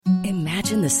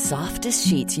Imagine the softest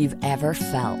sheets you've ever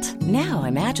felt. Now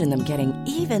imagine them getting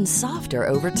even softer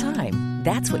over time.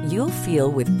 That's what you'll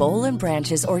feel with Boll &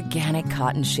 Branch's organic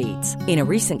cotton sheets. In a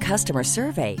recent customer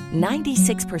survey,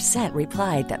 96%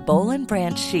 replied that Boll &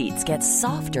 Branch sheets get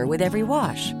softer with every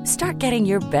wash. Start getting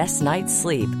your best night's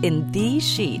sleep in these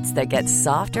sheets that get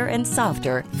softer and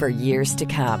softer for years to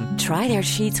come. Try their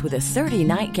sheets with a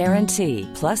 30-night guarantee.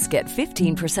 Plus, get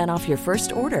 15% off your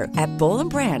first order at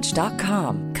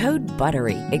bollandbranch.com. Code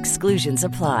BUTTERY. Exclusions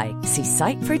apply. See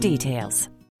site for details.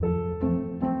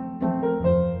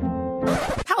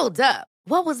 Hold up.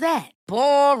 What was that?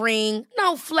 Boring.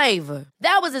 No flavor.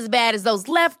 That was as bad as those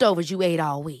leftovers you ate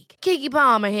all week. Keke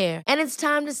Palmer here. And it's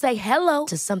time to say hello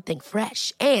to something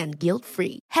fresh and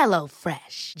guilt-free. Hello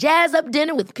Fresh. Jazz up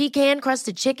dinner with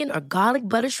pecan-crusted chicken or garlic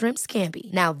butter shrimp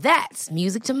scampi. Now that's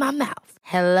music to my mouth.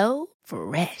 Hello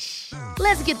Fresh.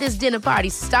 Let's get this dinner party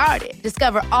started.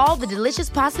 Discover all the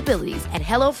delicious possibilities at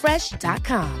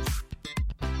hellofresh.com.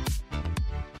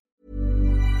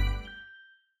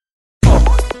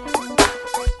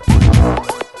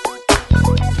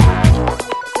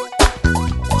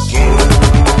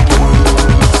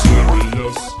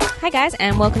 Hi guys,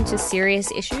 and welcome to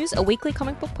Serious Issues, a weekly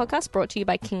comic book podcast brought to you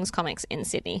by King's Comics in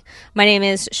Sydney. My name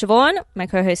is Siobhan, my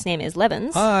co-host's name is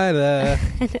Levins. Hi there.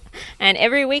 And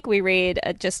every week we read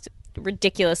a just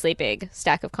ridiculously big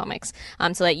stack of comics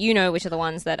to let you know which are the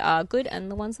ones that are good and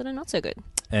the ones that are not so good.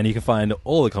 And you can find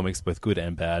all the comics, both good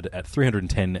and bad, at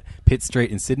 310 Pitt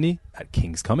Street in Sydney at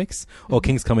King's Comics or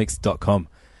kingscomics.com.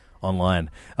 online.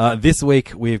 This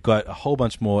week, we've got a whole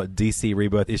bunch more DC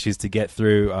Rebirth issues to get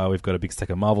through. We've got a big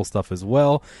stack of Marvel stuff as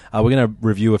well. We're going to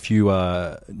review a few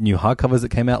new hardcovers that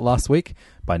came out last week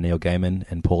by Neil Gaiman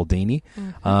and Paul Dini.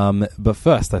 Mm-hmm. But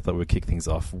first, I thought we'd kick things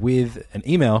off with an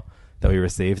email that we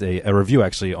received, a review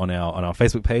actually on our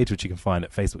Facebook page, which you can find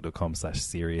at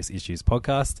facebook.com/Serious Issues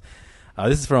Podcast.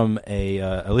 This is from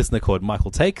a listener called Michael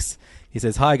Takes. He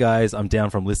says, "Hi guys, I'm down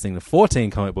from listening to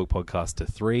 14 comic book podcasts to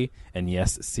 3, and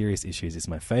yes, Serious Issues is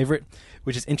my favorite,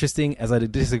 which is interesting as I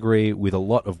disagree with a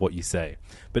lot of what you say.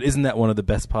 But isn't that one of the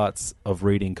best parts of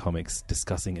reading comics,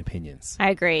 discussing opinions?" I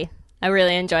agree. I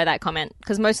really enjoy that comment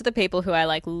because most of the people who I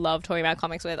love talking about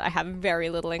comics with, I have very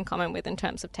little in common with in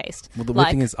terms of taste. Well, the weird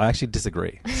thing is, I actually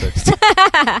disagree. So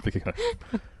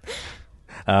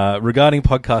regarding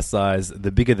podcast size,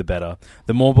 the bigger the better.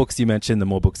 The more books you mention, the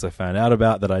more books I found out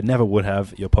about that I never would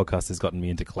have. Your podcast has gotten me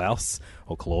into Klaus,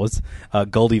 or Claus,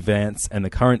 Goldie Vance, and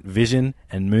the current Vision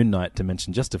and Moon Knight, to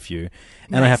mention just a few.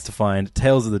 And nice. I have to find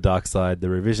Tales of the Dark Side, The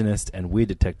Revisionist, and Weird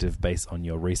Detective based on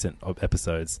your recent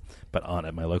episodes, but aren't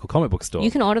at my local comic book store.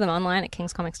 You can order them online at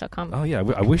kingscomics.com. Oh, yeah.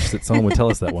 I wish that someone would tell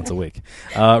us that once a week.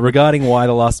 Regarding Y: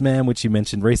 The Last Man, which you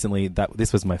mentioned recently,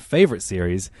 this was my favorite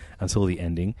series until the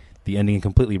ending. The ending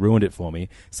completely ruined it for me,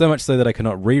 so much so that I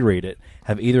cannot reread it.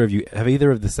 Have either of you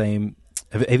had the same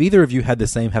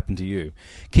happen to you?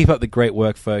 Keep up the great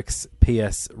work, folks.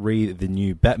 P.S. Read the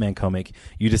new Batman comic.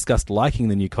 You discussed liking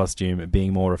the new costume,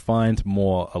 being more refined,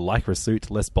 more a Lycra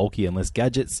suit, less bulky and less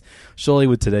gadgets. Surely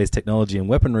with today's technology and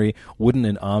weaponry, wouldn't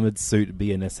an armored suit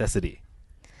be a necessity?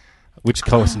 Which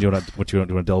question do you want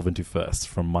to delve into first?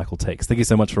 From Michael Takes. Thank you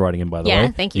so much for writing in, by the way.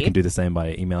 Yeah, thank you. You can do the same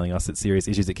by emailing us at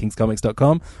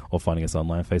seriouissues@kingscomics.com or finding us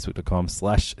online,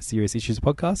 facebook.com/Serious Issues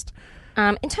Podcast.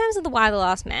 In terms of the Y: The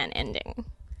Last Man ending,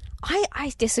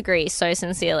 I disagree so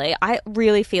sincerely. I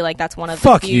really feel like that's one of the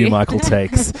Fuck few... you, Michael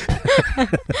Takes.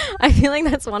 I feel like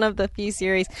that's one of the few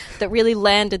series that really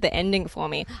landed the ending for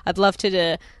me. I'd love to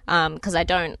do, because I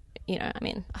don't, I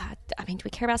mean, do we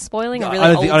care about spoiling a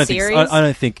really old series? I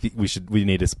don't think we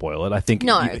need to spoil it. I think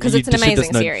no, because it's an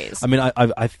amazing series. I mean,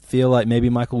 I feel like maybe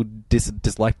Michael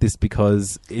disliked this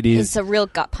because it's a real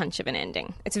gut punch of an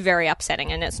ending. It's very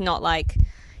upsetting, and it's not like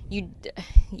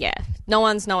no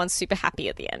one's super happy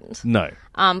at the end. No,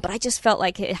 but I just felt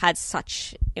like it had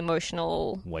such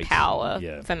emotional power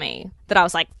for me that I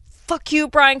was like, fuck you,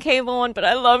 Brian K. Vaughan, but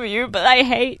I love you, but I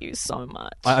hate you so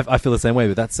much. I feel the same way,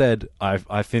 but that said,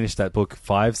 I finished that book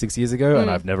 5-6 years ago, and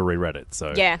I've never reread it.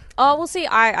 So yeah. Oh, we'll see.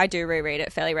 I do reread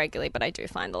it fairly regularly, but I do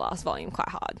find the last volume quite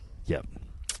hard. Yeah.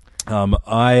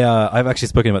 I've actually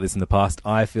spoken about this in the past.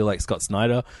 I feel like Scott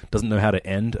Snyder doesn't know how to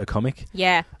end a comic.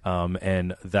 Yeah.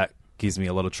 And that gives me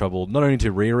a lot of trouble, not only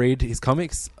to reread his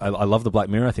comics. I love the Black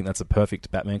Mirror. I think that's a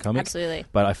perfect Batman comic. Absolutely.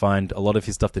 But I find a lot of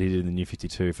his stuff that he did in the New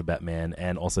 52 for Batman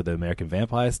and also the American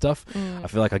Vampire stuff, I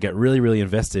feel like I get really, really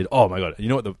invested. Oh my God. You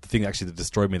know what the thing actually that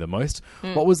destroyed me the most?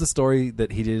 What was the story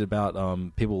that he did about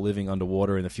people living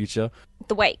underwater in the future?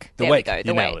 The Wake. The there Wake. We go.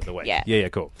 The Wake. The Wake. Yeah,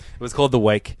 cool. It was called The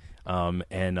Wake. And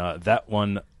that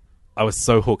one I was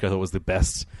so hooked. I thought it was the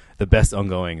best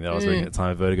ongoing that I was reading at the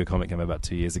time. A Vertigo comic came out about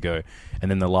 2 years ago, and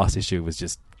then the last issue was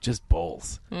just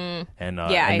balls. And when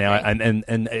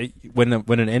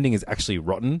an ending is actually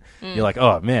rotten, you're like,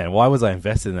 oh man, why was I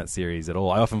invested in that series at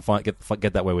all? I often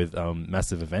get that way with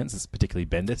massive events, it's particularly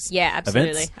Bendis. Yeah,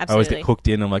 absolutely. Events. I always get hooked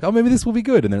in. I'm like, oh, maybe this will be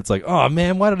good, and then it's like, oh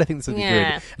man, why did I think this would be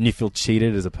good? And you feel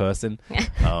cheated as a person.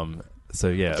 So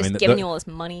yeah, just giving you all this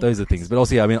money. Those are things, but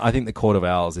also, yeah, I mean, I think the Court of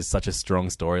Owls is such a strong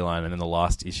storyline, and then the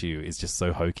last issue is just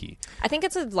so hokey. I think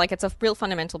it's a real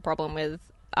fundamental problem with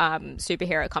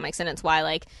superhero comics, and it's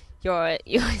why you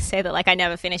always say that I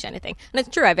never finish anything, and it's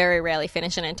true. I very rarely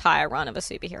finish an entire run of a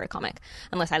superhero comic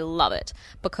unless I love it,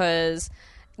 because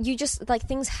you just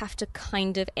things have to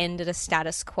kind of end at a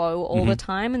status quo all the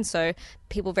time, and so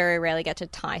people very rarely get to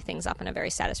tie things up in a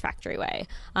very satisfactory way.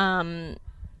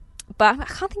 But I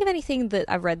can't think of anything that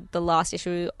I've read the last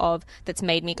issue of that's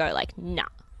made me go nah,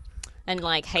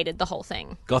 and hated the whole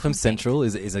thing. Gotham Central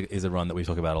is a run that we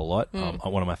talk about a lot.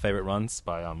 One of my favorite runs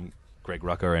by Greg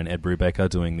Rucka and Ed Brubaker,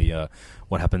 doing the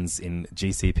what happens in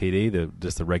GCPD,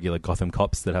 just the regular Gotham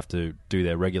cops that have to do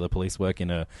their regular police work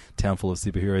in a town full of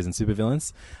superheroes and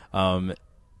supervillains. And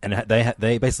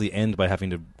they basically end by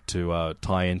having to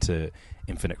tie into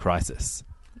Infinite Crisis.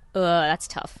 That's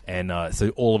tough. And so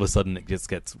all of a sudden it just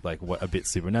gets a bit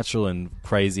supernatural and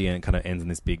crazy, and it kind of ends in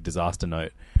this big disaster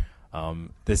note.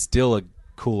 There's still a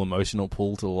cool emotional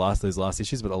pull to those last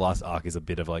issues, but the last arc is a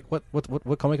bit of what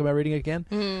comic am I reading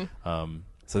again?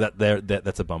 So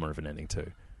that's a bummer of an ending too.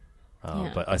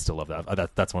 But I still love that.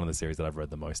 That's one of the series that I've read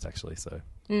the most, actually. So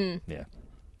yeah,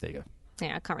 there you go.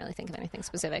 Yeah, I can't really think of anything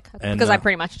specific because I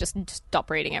pretty much just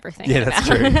stop reading everything. Yeah, that's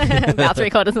true. About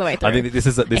 3/4 of the way through. I think I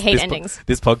hate endings.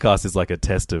 This podcast is like a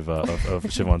test of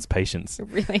Siobhan's patience. It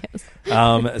really is.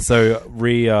 So,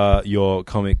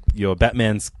 your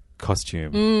Batman's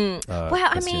costume.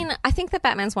 I mean, I think that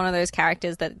Batman's one of those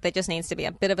characters that there just needs to be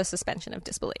a bit of a suspension of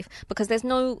disbelief, because there's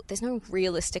no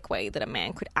realistic way that a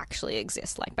man could actually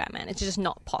exist like Batman. It's just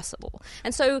not possible.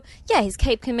 And so, yeah, his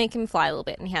cape can make him fly a little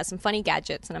bit, and he has some funny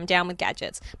gadgets, and I'm down with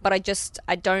gadgets, but I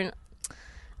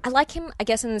like him, I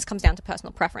guess, and this comes down to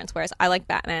personal preference, whereas I like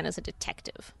Batman as a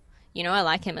detective. I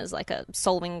like him as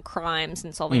solving crimes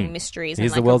and solving mysteries.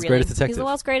 He's the world's greatest detective. He's the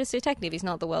world's greatest detective. He's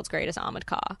not the world's greatest armored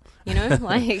car.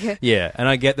 Yeah, and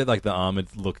I get that the armored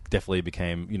look definitely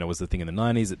became, was the thing in the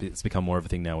 90s. It's become more of a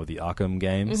thing now with the Arkham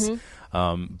games.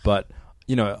 But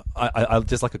I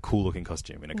just like a cool looking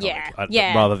costume in a comic.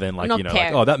 Rather than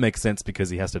oh, that makes sense because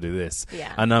he has to do this.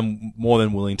 Yeah. And I'm more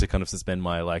than willing to kind of suspend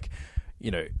my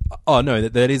oh no,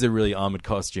 that is a really armored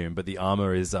costume, but the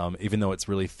armor is, even though it's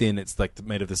really thin, it's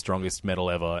made of the strongest metal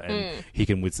ever, and he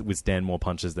can withstand more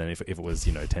punches than if it was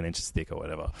 10 inches thick or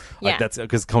whatever. That's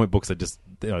because comic books are just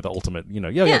the ultimate.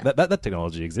 That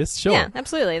technology exists. Sure, yeah,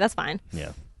 absolutely, that's fine.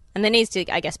 Yeah, and there needs to,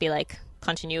 I guess, be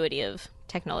continuity of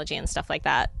technology and stuff like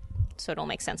that, so it all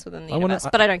makes sense within the universe.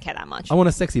 But I don't care that much. I want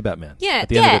a sexy Batman. Yeah, at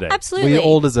the end of the day. Absolutely. We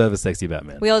all deserve a sexy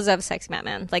Batman. We all deserve a sexy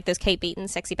Batman. Like those Kate Beaton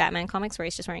sexy Batman comics where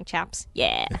he's just wearing chaps.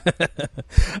 Yeah.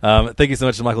 Thank you so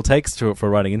much to Michael Takes for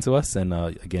writing into us. And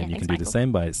again, you can do Michael. the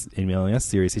same by emailing us,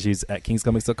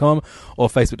 seriousissues@kingscomics.com or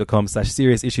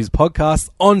facebook.com/seriousissuespodcast.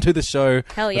 On to the show.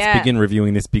 Hell yeah. Let's begin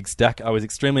reviewing this big stack. I was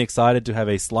extremely excited to have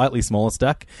a slightly smaller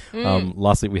stack.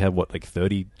 Last week we had,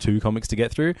 32 comics to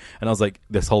get through. And I was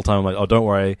this whole time, oh, don't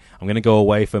worry. I'm going to go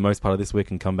away for most part of this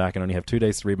week and come back and only have 2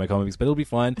 days to read my comics, but it'll be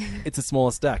fine. It's a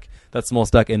smaller stack. That small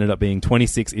stack ended up being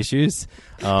 26 issues,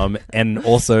 and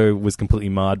also was completely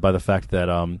marred by the fact that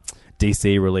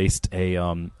DC released a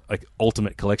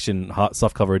Ultimate Collection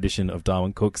softcover edition of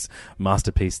Darwin Cook's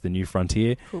masterpiece, The New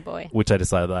Frontier. Oh boy. Which I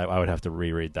decided that I would have to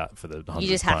reread that for the 100th time. You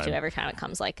just have to every time it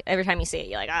comes. Every time you see it,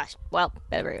 you're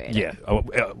better reread it. Yeah.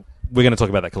 We're going to talk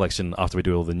about that collection after we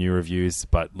do all the new reviews,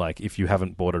 but if you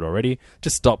haven't bought it already,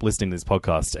 just stop listening to this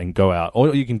podcast and go out,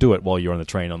 or you can do it while you're on the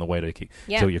train on the way to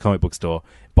your comic book store,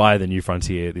 buy The New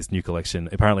Frontier, this new collection.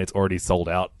 Apparently it's already sold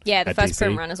out. Yeah, the first DC.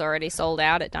 print run is already sold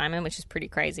out at Diamond, which is pretty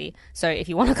crazy. So if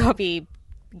you want a copy,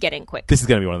 get in quick. This is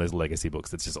going to be one of those legacy books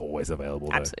that's just always available.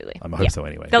 Absolutely. I hope so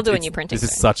anyway. They'll do a new printing This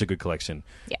is such a good collection.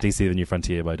 Yeah. DC The New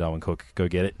Frontier by Darwin Cook. Go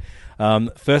get it.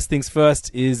 First things first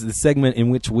is the segment in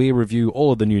which we review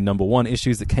all of the new number one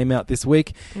issues that came out this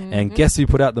week. And guess who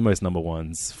put out the most number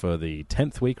ones for the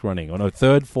 10th week running? Oh no,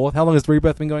 3rd, 4th? How long has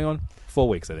Rebirth been going on? 4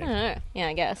 weeks, I think. I don't know. Yeah,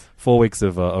 I guess. 4 weeks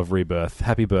of Rebirth.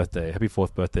 Happy birthday. Happy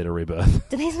 4th birthday to Rebirth.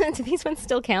 Do these ones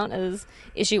still count as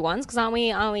issue ones? Because aren't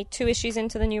we 2 issues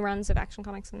into the new runs of Action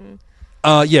Comics and...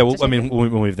 Yeah, well, I mean, we'll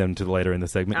move them to later in the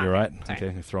segment. You're right. Sorry.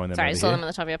 Okay, throwing them. Sorry, I over saw here. them on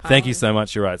the top of your pile. Thank you so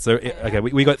much. You're right. So, okay,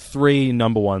 we got 3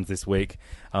 number ones this week.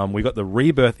 We got the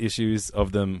Rebirth issues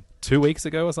of them 2 weeks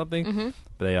ago or something. Mm-hmm.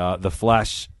 They are The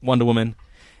Flash, Wonder Woman,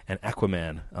 and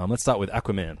Aquaman. Let's start with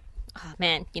Aquaman. Oh,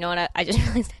 man, you know what? I just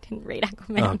realized I didn't read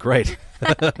Aquaman. Oh, great.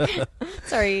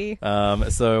 Sorry.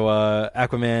 So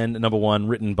Aquaman, number one,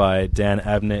 written by Dan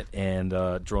Abnett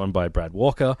and drawn by Brad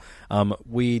Walker.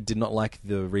 We did not like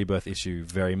the Rebirth issue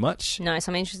very much. No,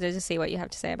 so I'm interested to see what you have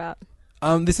to say about.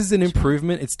 This is an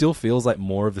improvement. It still feels like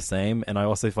more of the same, and I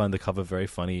also find the cover very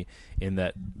funny in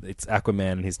that it's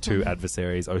Aquaman and his two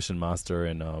adversaries, Ocean Master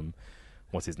and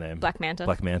what's his name? Black Manta.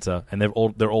 Black Manta, and they're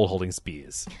all holding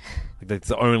spears. Like, that's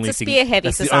the only It's a thing. spear-heavy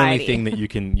that's society. The only thing that you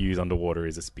can use underwater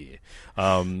is a spear.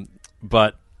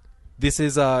 But this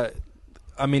is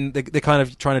I mean, they're kind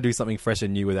of trying to do something fresh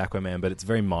and new with Aquaman, but it's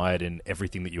very mired in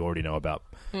everything that you already know about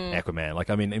Aquaman.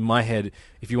 Like, I mean, in my head,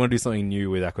 if you want to do something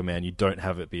new with Aquaman, you don't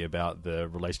have it be about the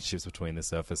relationships between the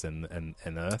surface and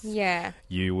Earth. Yeah.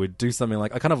 You would do something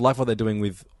like, I kind of like what they're doing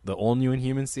with the All New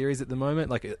Inhuman series at the moment.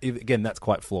 Like, again, that's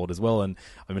quite flawed as well. And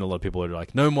I mean, a lot of people are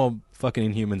like, no more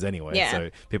fucking Inhumans anyway. Yeah. So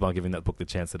people aren't giving that book the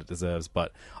chance that it deserves.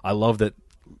 But I love that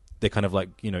they're kind of like,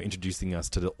 you know, introducing us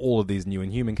to all of these new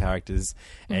Inhuman characters,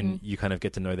 and you kind of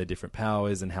get to know their different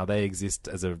powers and how they exist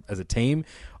as a team.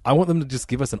 I want them to just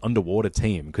give us an underwater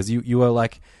team, because you are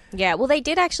like... Yeah, well, they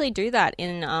did actually do that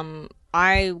in...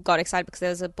 I got excited because there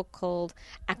was a book called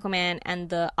Aquaman and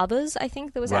the Others, I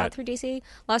think, that was out through DC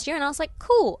last year, and I was like,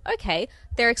 cool, okay.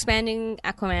 They're expanding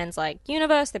Aquaman's, like,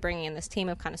 universe, they're bringing in this team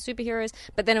of kind of superheroes,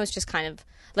 but then it was just kind of...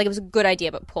 Like, it was a good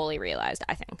idea, but poorly realized,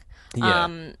 I think.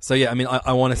 Yeah. So, yeah, I mean,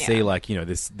 I want to see, like, you know,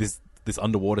 this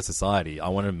underwater society. I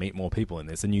want to meet more people in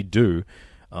this, and you do.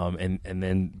 And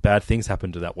then bad things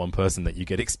happen to that one person that you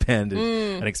get expanded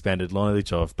and expanded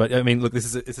knowledge of. But, I mean, look,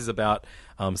 this is about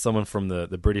someone from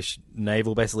the British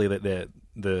naval, basically, that they're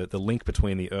the link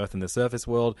between the Earth and the surface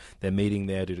world. They're meeting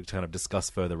there to kind of discuss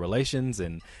further relations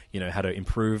and, you know, how to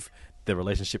improve the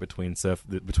relationship between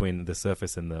the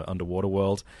surface and the underwater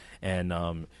world.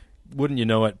 And wouldn't you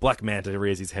know it, Black Manta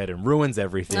rears his head and ruins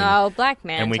everything. Oh, Black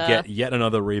Manta. And we get yet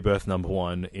another Rebirth number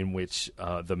one in which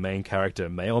the main character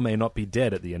may or may not be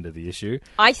dead at the end of the issue.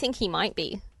 I think he might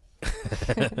be.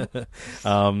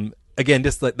 Again,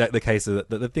 just like the case of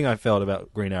the thing I felt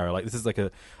about Green Arrow, like, this is like a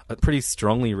pretty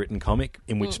strongly written comic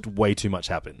in which way too much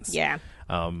happens. Yeah.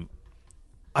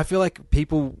 I feel like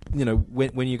people, you know,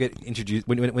 when you get introduced,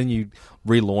 when you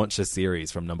relaunch a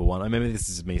series from number one, I remember this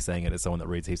is me saying it as someone that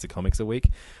reads heaps of comics a week,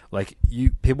 like,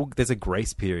 there's a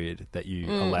grace period that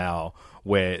you allow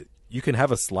where you can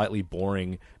have a slightly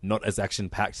boring, not as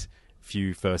action-packed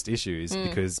few first issues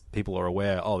because people are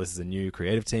aware, oh, this is a new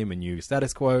creative team, a new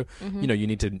status quo. You know, you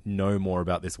need to know more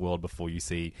about this world before you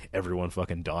see everyone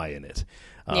fucking die in it.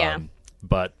 Yeah.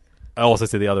 But I also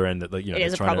see the other end that, like, you know, It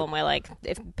is a problem where, like,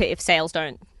 if sales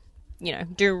don't, you know,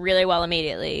 do really well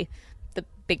immediately, the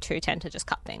big two tend to just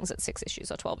cut things at 6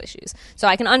 issues or 12 issues. So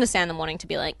I can understand them wanting to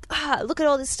be like, look at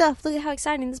all this stuff, look at how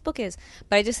exciting this book is.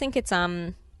 But I just think it's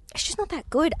just not that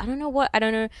good. I don't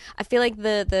know. I feel like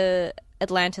the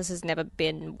Atlantis has never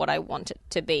been what I want it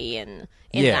to be in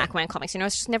the Aquaman comics. You know,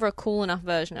 it's just never a cool enough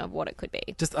version of what it could be.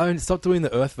 Just stop doing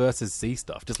the Earth versus sea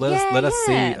stuff. Just let us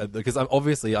see, because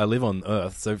obviously I live on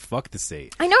Earth, so fuck the sea.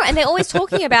 I know, and they're always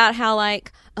talking about how,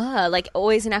 like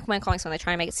always in Aquaman comics when they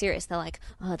try to make it serious, they're like,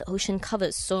 the ocean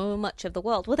covers so much of the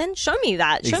world. Well, then show me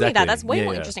that. Show me that. That's way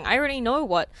more interesting. I already know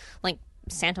what, like,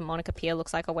 Santa Monica Pier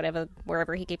looks like, or whatever,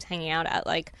 wherever he keeps hanging out at.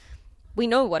 Like, we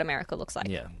know what America looks like.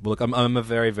 Yeah. Well, look, I'm a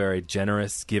very, very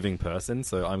generous, giving person,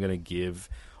 so I'm going to give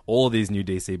all of these new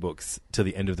DC books to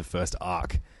the end of the first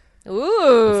arc.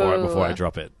 Ooh. Before I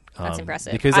drop it. That's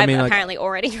impressive. Because I've apparently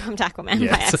already dropped Aquaman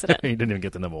by accident. You didn't even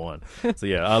get to number one. So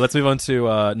yeah, let's move on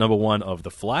to number one of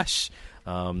The Flash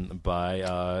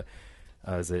by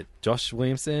is it Joshua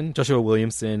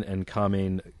Williamson and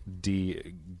Carmine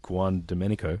Di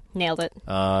Guandomenico. Nailed it.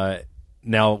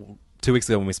 Now, 2 weeks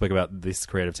ago when we spoke about this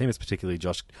creative team, it's particularly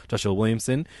Joshua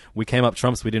Williamson, we came up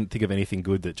trumps. We didn't think of anything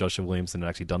good that Joshua Williamson had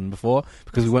actually done before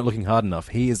because we weren't looking hard enough.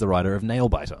 He is the writer of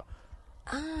Nailbiter.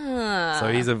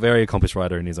 So he's a very accomplished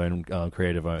writer in his own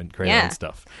creative own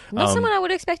stuff. Not someone I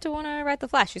would expect to want to write The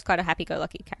Flash. He's quite a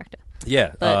happy-go-lucky character.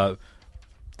 Yeah.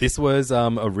 This was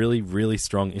a really, really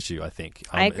strong issue, I think.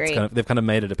 I agree. They've kind of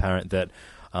made it apparent that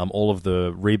all of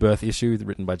the Rebirth issue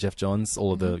written by Jeff Johns,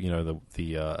 all of the, you know,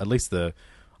 the at least the...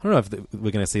 I don't know if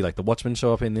we're going to see, like, the Watchmen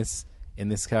show up in this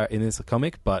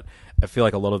comic, but I feel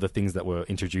like a lot of the things that were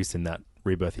introduced in that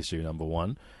Rebirth issue number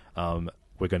one,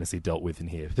 we're going to see dealt with in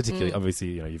here. Particularly, obviously,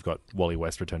 you know, you've got Wally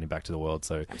West returning back to the world,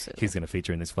 so he's going to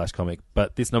feature in this Flash comic.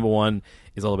 But this number one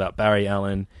is all about Barry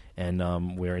Allen,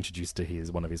 and we're introduced to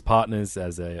one of his partners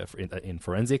as in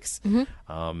forensics,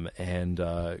 and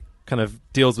kind kind of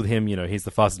deals with him. You know, he's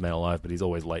the fastest man alive, but he's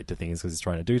always late to things because he's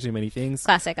trying to do too many things.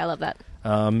 Classic. I love that.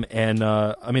 I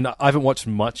mean, I haven't watched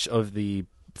much of the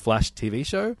Flash TV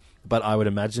show, but I would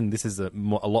imagine this is a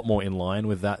lot more in line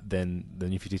with that than the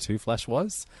New 52 Flash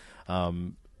was.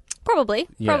 Probably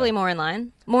Yeah. more in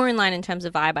line. More in line in terms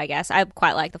of vibe, I guess. I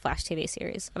quite like the Flash TV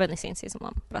series. I've only seen season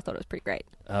 1, but I thought it was pretty great.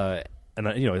 And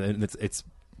it's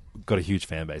got a huge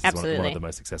fan base. It's one Absolutely. of the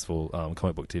most successful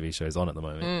comic book TV shows on at the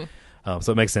moment.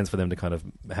 So it makes sense for them to kind of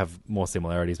have more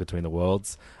similarities between the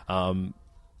worlds.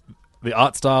 The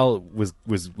art style was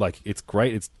like, it's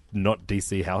great. It's not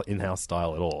DC in-house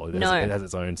style at all. It has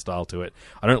its own style to it.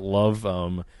 I don't love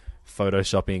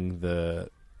photoshopping the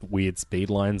weird speed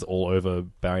lines all over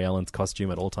Barry Allen's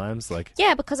costume at all times. Like,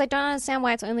 Yeah, because I don't understand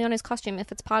why it's only on his costume.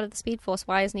 If it's part of the Speed Force,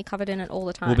 why isn't he covered in it all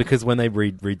the time? well, because when they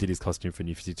redid his costume for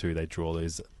New 52, they drew all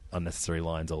those unnecessary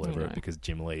lines all over it because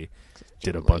Jim Lee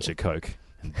did a bunch of coke.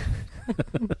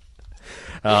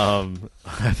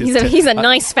 He's a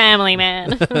nice family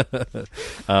man.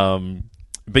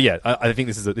 But yeah, I think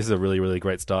this is a really, really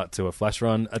great start to a Flash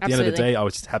run. At the end of the Absolutely. day, I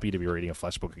was just happy to be reading a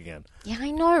Flash book again. Yeah,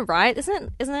 I know, right?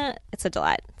 Isn't it? It's a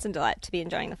delight. It's a delight to be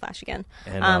enjoying the Flash again.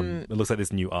 And it looks like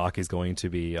this new arc is going to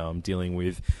be dealing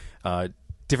with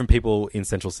different people in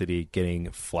Central City getting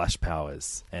Flash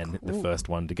powers. And the first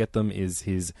one to get them is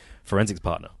his forensics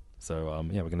partner. So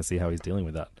we're going to see how he's dealing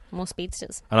with that. More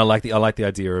speedsters. And I like the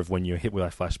idea of when you're hit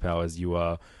with Flash powers, you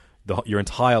are your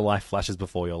entire life flashes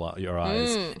before your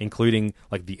eyes, including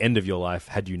like the end of your life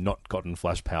had you not gotten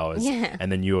Flash powers. Yeah.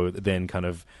 And then you're then kind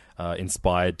of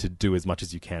inspired to do as much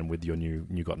as you can with your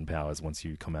new gotten powers once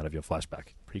you come out of your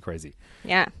flashback. Pretty crazy.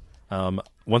 Yeah.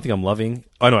 One thing I'm loving...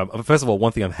 Oh, no, first of all,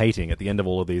 one thing I'm hating at the end of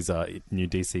all of these new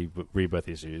DC Rebirth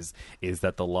issues is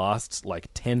that the last,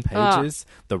 10 pages,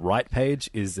 the right page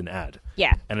is an ad.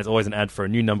 Yeah. And it's always an ad for a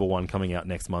new #1 coming out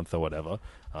next month or whatever.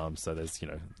 So there's,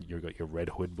 you've got your Red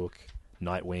Hood book,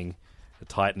 Nightwing, the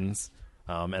Titans...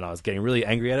 and I was getting really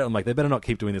angry at it. I'm like, they better not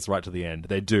keep doing this right to the end.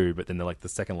 They do, but then they're like, the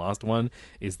second last one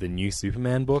is the new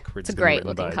Superman book. It's a great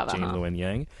looking cover, Jean Luen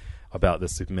Yang, about the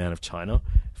Superman of China.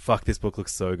 Fuck, this book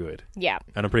looks so good. Yeah.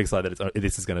 And I'm pretty excited that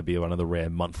this is going to be one of the rare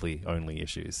monthly only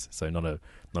issues. So not a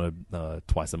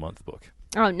twice a month book.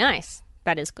 Oh, nice.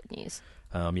 That is good news.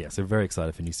 So very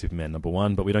excited for new Superman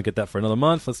 #1, but we don't get that for another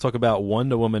month. Let's talk about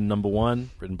Wonder Woman #1,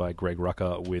 written by Greg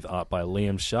Rucka with art by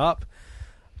Liam Sharp.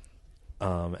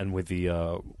 And with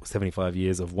the 75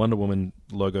 years of Wonder Woman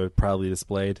logo proudly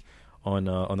displayed on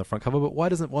the front cover. But why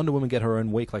doesn't Wonder Woman get her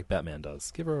own week like Batman does?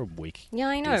 Give her a week. Yeah,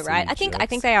 I know, DC right? I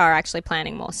think they are actually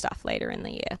planning more stuff later in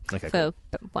the year for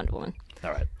Wonder Woman. All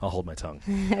right, I'll hold my tongue.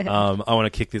 I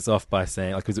want to kick this off by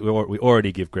saying, because we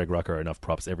already give Greg Rucka enough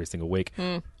props every single week.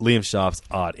 Liam Sharp's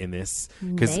art in this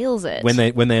Nails it.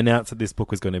 When they announced that this book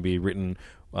was going to be written,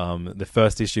 the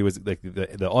first issue was like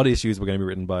the odd issues were going to be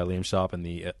written by Liam Sharp, and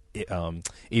the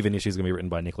even issues were going to be written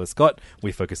by Nicola Scott.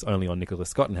 We focused only on Nicola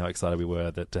Scott and how excited we were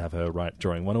to have her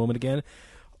drawing Wonder Woman again.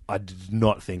 I did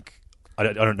not think. I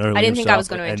don't know. I didn't think Liam I was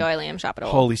Sharp, going to enjoy Liam Sharp at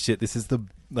all. Holy shit! This is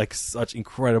such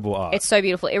incredible art. It's so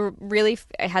beautiful. It really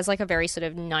it has like a very sort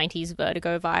of 90s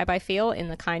Vertigo vibe, I feel, in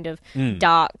the kind of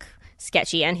dark,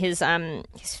 sketchy, and his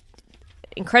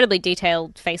incredibly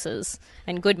detailed faces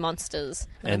and good monsters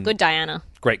and a good Diana.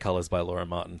 Great colours by Laura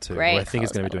Martin too. Great who I think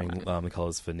is going to be doing the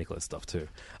colours for Nicholas stuff too.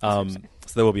 So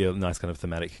there will be a nice kind of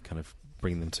thematic kind of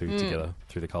bringing them together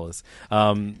through the colours.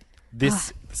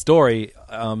 This story,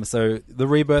 so the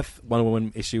Rebirth Wonder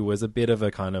Woman issue was a bit of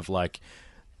a kind of like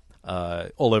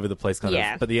all over the place kind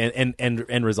of, but the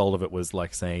end result of it was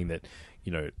like saying that,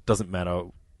 it doesn't matter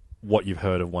what you've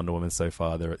heard of Wonder Woman so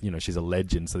far. She's a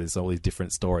legend, so there's all these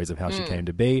different stories of how she came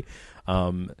to be.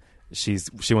 She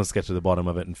wants to get to the bottom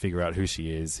of it and figure out who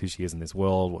she is in this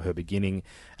world, her beginning,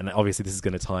 and obviously this is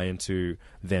going to tie into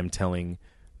them telling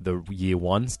the Year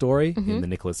One story in the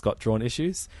Nicola Scott drawn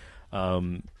issues.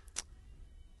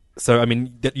 So I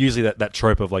mean, usually that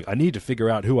trope of like I need to figure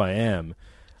out who I am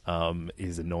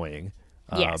is annoying.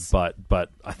 Yes. But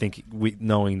I think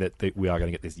knowing that we are going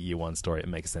to get this Year One story, it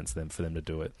makes sense for them to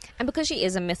do it. And because she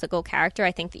is a mythical character,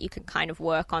 I think that you can kind of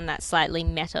work on that slightly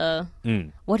meta,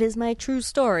 what is my true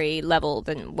story level,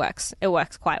 then it works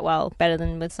quite well, better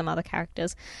than with some other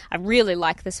characters. I really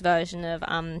like this version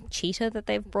of Cheetah that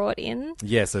they've brought in.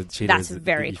 Yeah, so Cheetah That's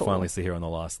very cool. You finally see her on the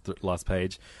last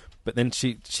page. But then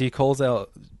she calls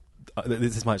out...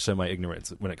 this might show my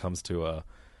ignorance when it comes to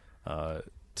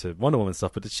Wonder Woman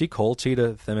stuff, but did she call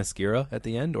Cheetah Themyscira at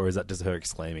the end, or is that just her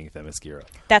exclaiming Themyscira?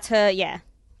 That's her, yeah.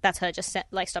 That's her just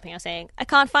stopping her saying, I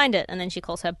can't find it, and then she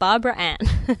calls her Barbara Ann.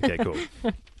 Okay, cool.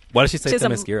 Why does she say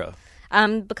Themyscira?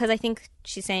 Because I think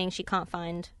she's saying she can't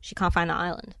find the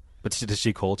island. But does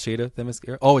she call Cheetah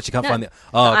Themyscira? Oh, she can't No. find the... The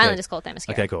Oh, okay. island is called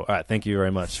Themyscira. Okay, cool. All right, thank you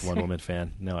very much, Wonder Woman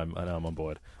fan. I know I'm on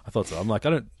board. I thought so. I'm like, I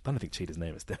don't think Cheetah's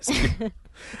name is Themyscira.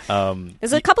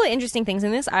 There's a couple of interesting things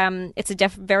in this. It's a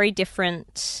very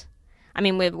different. I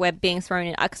mean, we're being thrown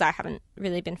in because I haven't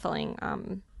really been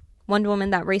following Wonder Woman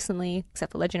that recently,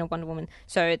 except for Legend of Wonder Woman.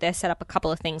 So they're set up a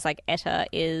couple of things. Like Etta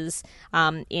is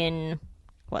in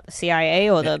the CIA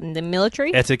or the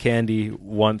military. Etta Candy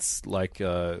once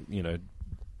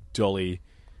Dolly,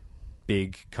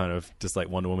 big kind of just like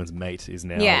Wonder Woman's mate is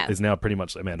now pretty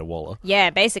much Amanda Waller. Yeah,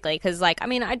 basically, because I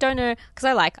don't know, because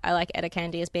I like Etta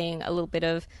Candy as being a little bit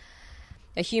of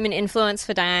a human influence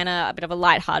for Diana, a bit of a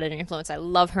lighthearted influence. I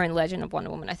love her in Legend of Wonder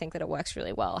Woman. I think that it works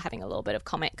really well, having a little bit of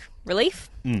comic relief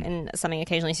and something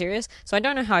occasionally serious. So I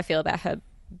don't know how I feel about her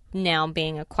now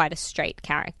being quite a straight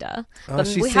character. But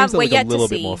she seems like a little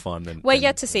bit more fun than... We're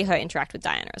yet to see her interact with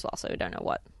Diana as well, so we don't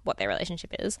know what their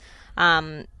relationship is.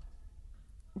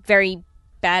 Very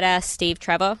badass Steve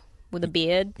Trevor with a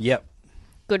beard. Yep.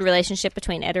 Good relationship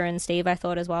between Etta and Steve, I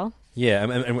thought, as well. Yeah,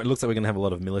 and it looks like we're going to have a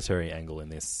lot of military angle in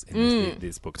this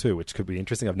book too, which could be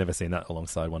interesting. I've never seen that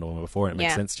alongside Wonder Woman before, and it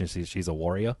makes sense. She's a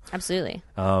warrior. Absolutely.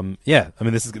 Yeah, I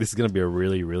mean, this is going to be a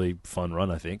really, really fun run,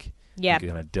 I think. Yeah.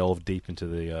 You're going to delve deep into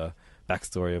the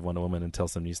backstory of Wonder Woman and tell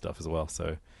some new stuff as well.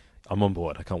 So I'm on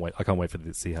board. I can't wait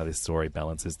to see how this story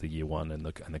balances the year one and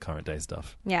the current day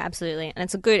stuff. Yeah, absolutely. And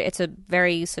it's a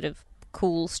very sort of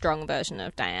cool, strong version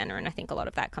of Diana, and I think a lot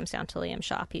of that comes down to Liam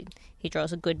Sharp. He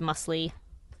draws a good muscly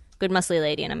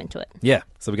lady, and I'm into it. Yeah.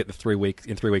 So we get in 3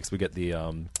 weeks we get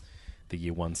the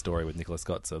year one story with Nicola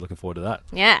Scott. So looking forward to that.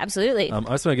 Yeah, absolutely. I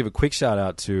just want to give a quick shout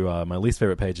out to my least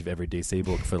favorite page of every DC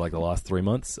book for like the last 3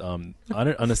 months. I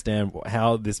don't understand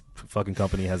how this fucking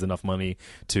company has enough money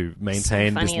to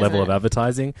maintain this level of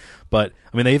advertising. But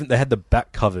I mean, they had the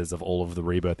back covers of all of the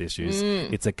Rebirth issues.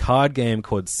 It's a card game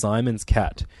called Simon's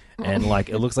Cat, and like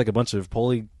it looks like a bunch of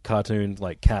poly cartoon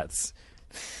like cats.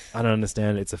 I don't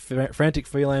understand. It's a frantic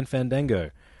feline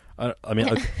fandango. I mean,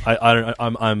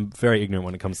 I'm very ignorant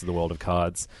when it comes to the world of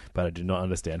cards, but I do not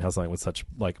understand how something with such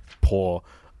like poor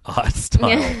art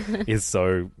style is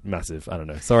so massive. I don't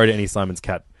know. Sorry to any Simon's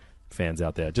Cat fans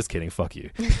out there. Just kidding. Fuck you.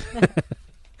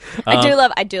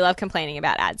 I do love complaining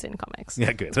about ads in comics.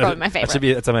 Yeah, good. It's probably my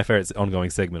favorite. That's my favorite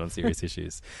ongoing segment on serious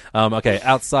issues. Okay,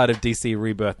 outside of DC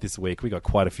Rebirth this week, we got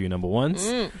quite a few number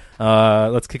ones.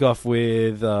 Let's kick off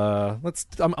with I'm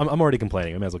already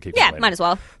complaining. I may as well keep complaining. Yeah, might as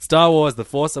well. Star Wars: The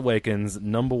Force Awakens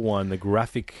number 1, the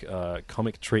graphic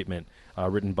comic treatment,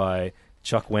 written by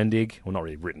Chuck Wendig. Well, not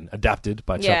really written, adapted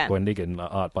by Chuck Wendig and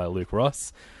art by Luke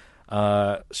Ross.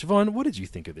 Siobhan, what did you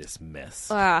think of this mess?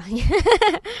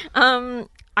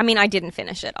 I mean, I didn't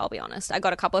finish it, I'll be honest. I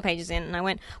got a couple of pages in and I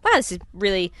went, wow, this is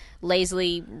really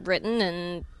lazily written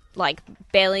and like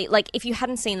barely, like if you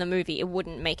hadn't seen the movie, it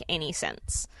wouldn't make any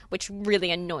sense, which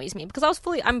really annoys me because I was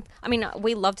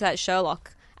we loved that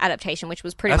Sherlock adaptation, which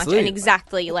was pretty much an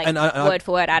exactly like word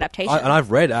for word adaptation. And I've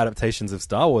read adaptations of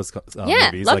Star Wars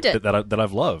movies loved like it. that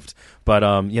I've loved.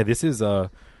 But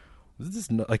this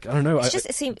is not, like, I don't know.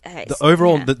 It seemed the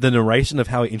overall the narration of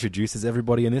how he introduces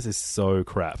everybody in this is so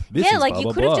crap. This is like blah, you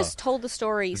blah, could have blah. just told the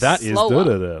story that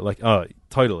slower. Like, oh,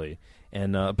 totally.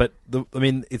 And but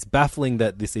it's baffling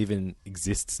that this even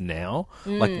exists now.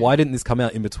 Like, why didn't this come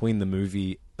out in between the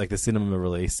movie, like the cinema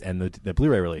release and the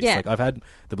Blu-ray release? Yeah. Like, I've had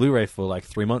the Blu-ray for like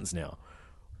 3 months now.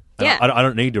 And Yeah. I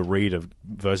don't need to read a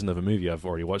version of a movie I've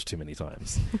already watched too many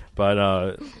times. But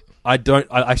I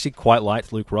actually quite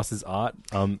liked Luke Ross's art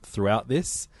throughout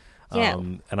this. Yeah.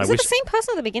 And Is it the same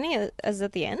person at the beginning as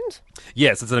at the end?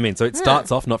 Yes, that's what I mean. So it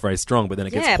starts off not very strong, but then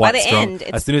it gets quite by the strong. end,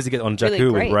 it's as soon as you get on Jakku really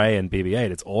with great. Rey and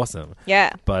BB-8, it's awesome.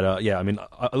 Yeah. But I mean,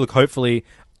 look, hopefully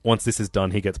once this is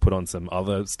done, he gets put on some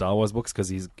other Star Wars books because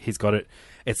he's got it.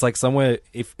 It's like somewhere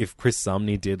if Chris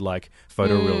Samney did like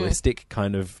photorealistic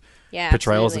kind of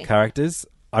portrayals of characters,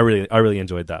 I really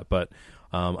enjoyed that. But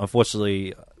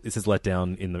unfortunately, this is let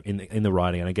down in the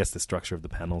writing, and I guess the structure of the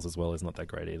panels as well is not that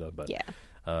great either. But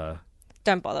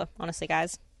don't bother, honestly,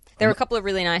 guys. There are a couple of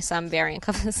really nice variant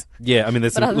covers. Yeah, I mean,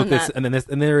 there's some, but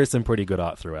there is some pretty good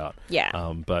art throughout.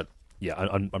 Yeah. But yeah,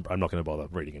 I'm not going to bother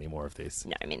reading any more of these.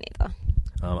 No, me neither.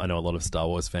 I know a lot of Star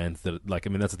Wars fans that like.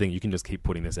 I mean, that's the thing. You can just keep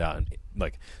putting this out, and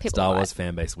like People Star buy Wars it.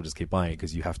 fan base will just keep buying it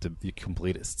because you're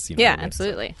completists. You know Yeah, what I mean?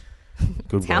 absolutely.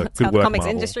 Good how work. the Good work, comics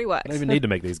Marvel. industry works. I don't even need to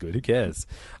make these good. Who cares?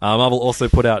 Marvel also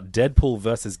put out Deadpool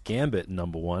versus Gambit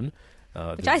number 1,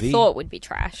 Which I thought would be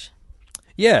trash.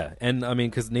 Yeah, and I mean,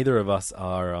 because neither of us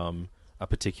are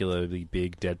particularly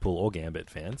big Deadpool or Gambit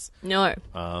fans. No.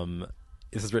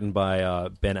 This is written by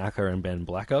Ben Acker and Ben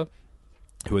Blacker.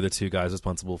 who are the two guys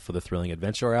responsible for the Thrilling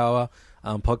Adventure Hour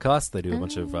podcast. They do a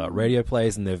bunch of radio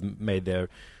plays, and they've made the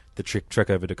trek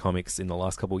over to comics in the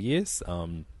last couple of years,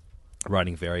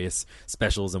 writing various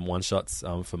specials and one-shots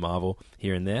for Marvel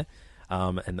here and there.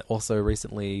 And also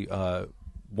recently,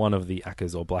 one of the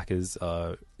Ackers or Blackers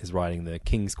is writing the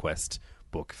King's Quest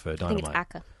book for Dynamite. I think it's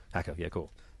Acker. Acker, yeah,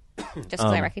 cool. Just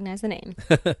because I recognise the name.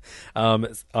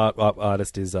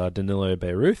 Artist is Danilo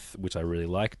Beyruth, which I really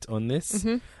liked on this.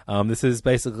 This is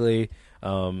basically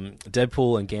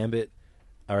Deadpool and Gambit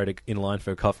are in line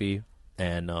for a coffee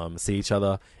and see each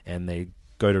other, and they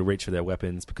go to reach for their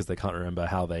weapons because they can't remember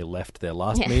how they left their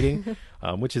last meeting,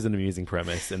 which is an amusing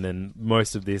premise. And then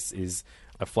most of this is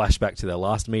a flashback to their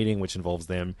last meeting, which involves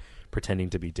them pretending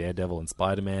to be Daredevil and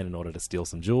Spider-Man in order to steal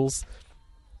some jewels.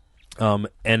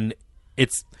 And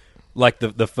it's like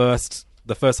the first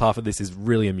half of this is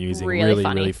really amusing, Really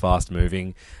funny. really fast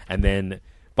moving, and then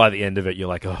by the end of it, you're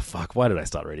like, oh fuck, why did I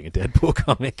start reading a Deadpool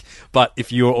comic? But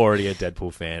if you're already a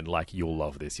Deadpool fan, like, you'll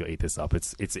love this. You'll eat this up.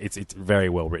 It's very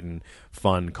well written,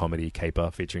 fun comedy caper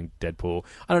featuring Deadpool.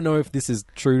 I don't know if this is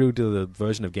true to the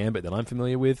version of Gambit that I'm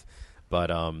familiar with,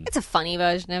 but it's a funny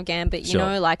version of Gambit, you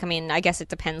know. Like, I mean, I guess it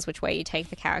depends which way you take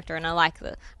the character, and I like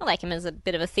him as a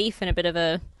bit of a thief and a bit of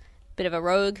a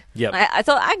rogue. Yeah, I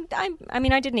thought I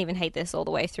mean, I didn't even hate this all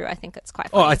the way through. I think it's quite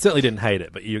funny. Oh, I certainly didn't hate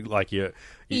it, but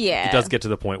Yeah. it does get to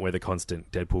the point where the constant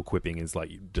Deadpool quipping is like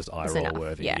just eye roll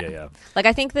worthy. Yeah. Like,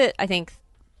 I think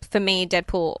for me,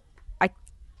 Deadpool, I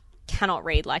cannot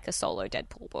read like a solo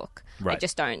Deadpool book. Right.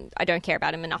 I don't care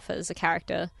about him enough as a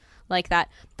character like that.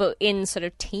 But in sort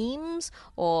of teams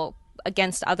or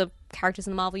against other characters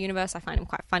in the Marvel universe, I find him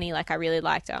quite funny. Like, I really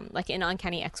liked like in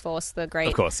Uncanny X-Force, the great,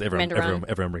 of course, everyone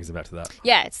brings him back to that.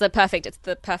 Yeah, it's the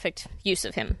perfect use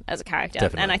of him as a character.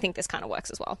 Definitely. And I think this kind of works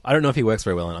as well. I don't know if he works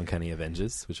very well in Uncanny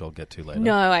Avengers, which I'll get to later.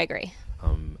 No, I agree.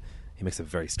 He makes a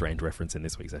very strange reference in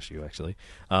this week's issue, actually.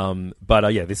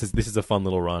 But yeah, this is a fun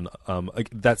little run.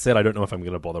 That said, I don't know if I'm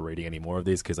going to bother reading any more of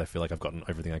these because I feel like I've gotten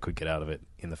everything I could get out of it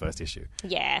in the first issue.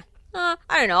 Yeah. I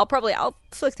don't know. I'll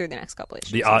flick through the next couple of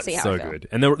issues. The and art's see how so I feel. good,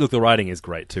 and the writing is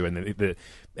great too. And the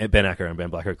Ben Acker and Ben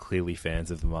Black are clearly fans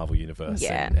of the Marvel universe,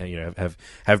 Yeah. and you know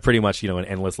have pretty much an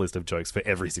endless list of jokes for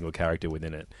every single character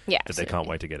within it. Yeah, that they can't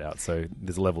wait to get out. So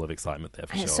there's a level of excitement there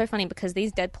for And sure. it's so funny because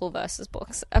these Deadpool versus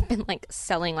books have been like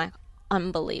selling like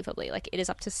unbelievably. Like, it is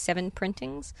up to 7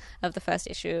 printings of the first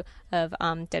issue of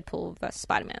Deadpool versus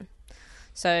Spider-Man.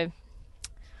 So,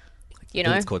 you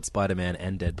know, it's called Spider-Man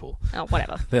and Deadpool. Oh,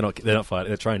 whatever. They're not fighting.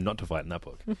 They're trying not to fight in that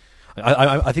book.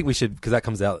 I think we should, because that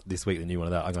comes out this week. The new one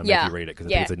of that. I'm going to make you read it because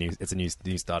I think it's a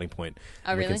new starting point.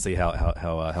 Oh, really? We can see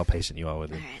how patient you are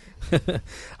with it. Right.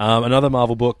 Another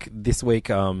Marvel book this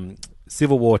week.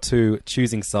 Civil War 2,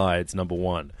 Choosing Sides,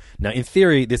 #1. Now, in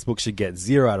theory, this book should get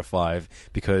 0 out of 5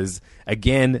 because,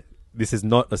 again, this is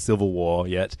not a civil war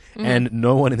yet, and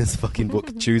no one in this fucking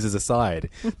book chooses a side.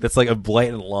 That's like a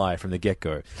blatant lie from the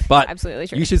get-go. But Absolutely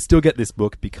true. You should still get this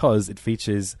book because it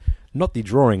features not the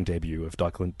drawing debut of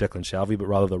Declan Shalvey, but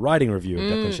rather the writing review of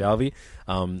Declan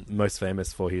Shalvey, most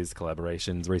famous for his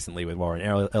collaborations recently with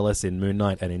Warren Ellis in Moon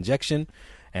Knight and Injection,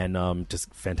 and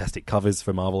just fantastic covers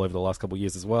for Marvel over the last couple of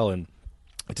years as well, and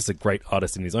just a great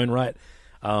artist in his own right.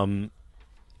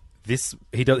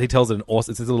 He tells an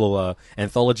awesome. It's a little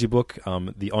anthology book.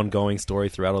 The ongoing story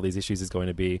throughout all these issues is going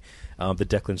to be the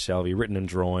Declan Shalvey written and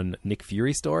drawn Nick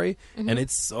Fury story, and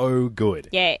it's so good.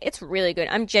 Yeah, it's really good.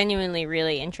 I'm genuinely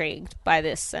really intrigued by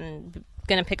this and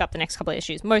going to pick up the next couple of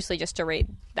issues, mostly just to read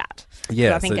that.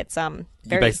 Yeah, I think it's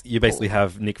very you basically cool.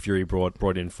 have Nick Fury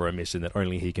brought in for a mission that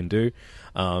only he can do,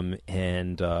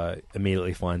 and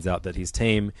immediately finds out that his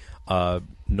team are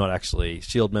not actually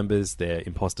S.H.I.E.L.D. members. They're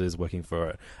imposters working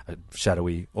for a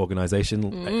shadowy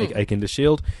organization akin to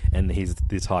S.H.I.E.L.D., and he's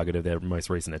the target of their most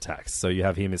recent attacks. So you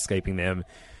have him escaping them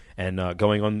and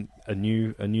going on a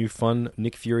new fun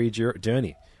Nick Fury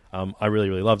journey. I really,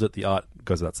 really loved it. The art,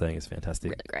 goes without saying, is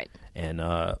fantastic. Really great. And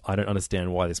I don't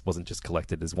understand why this wasn't just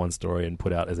collected as one story and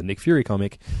put out as a Nick Fury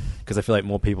comic, because I feel like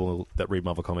more people that read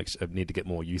Marvel Comics need to get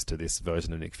more used to this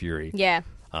version of Nick Fury. Yeah.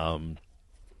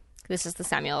 This is the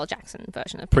Samuel L. Jackson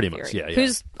version of Pretty Nick much, Fury, yeah.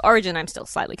 whose origin I'm still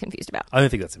slightly confused about. I don't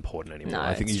think that's important anymore. No,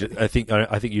 I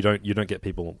think you don't get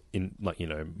people in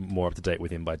more up to date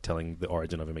with him by telling the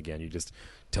origin of him again. You just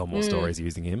tell more stories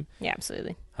using him. Yeah,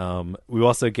 absolutely. We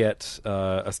also get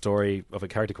a story of a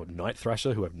character called Night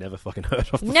Thrasher, who I've never fucking heard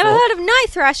of before. Never heard of Night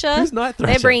Thrasher. Who's Night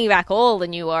Thrasher? They're bringing back all the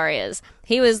New Warriors.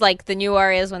 He was like the New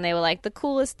Warriors when they were like the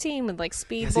coolest team with like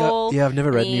Speedball. Yeah, I've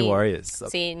never read New Warriors.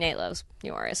 See, Nate loves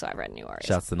New Warriors, so I've read New Warriors.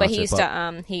 Shouts to but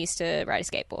Nacho he used to ride a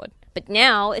skateboard. But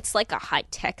now it's like a high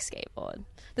tech skateboard.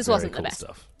 This Very wasn't cool the best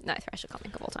stuff. Night Thrasher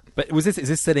comic of all time. But is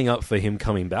this setting up for him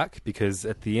coming back? Because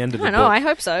at the end of the I don't know, book, I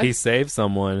hope so. he saves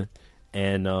someone,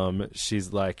 and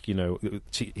she's like,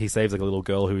 he saves like a little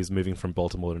girl who is moving from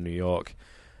Baltimore to New York,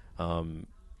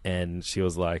 and she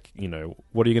was like,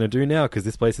 what are you going to do now? Because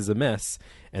this place is a mess.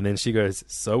 And then she goes,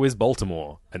 so is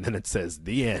Baltimore. And then it says,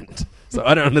 the end. So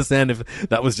I don't understand if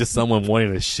that was just someone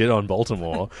wanting to shit on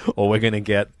Baltimore, or we're going to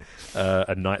get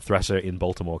a Night Thrasher in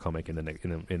Baltimore comic in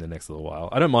the next little while.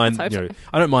 I don't mind, Let's hope so.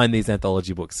 I don't mind these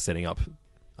anthology books setting up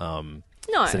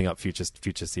No. setting up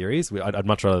future series. I'd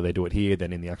much rather they do it here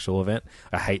than in the actual event.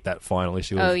 I hate that final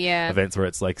issue of events where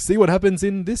it's like, see what happens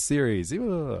in this series.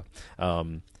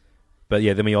 But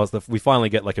yeah, then we finally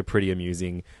get like a pretty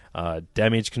amusing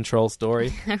damage control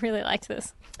story. I really liked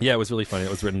this. Yeah, it was really funny. It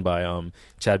was written by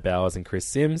Chad Bowers and Chris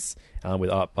Sims, with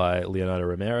art by Leonardo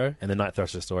Romero, and the Night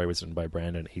Thrasher story was written by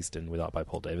Brandon Easton with art by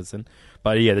Paul Davidson.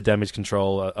 But yeah, the damage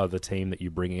control are the team that you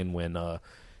bring in when the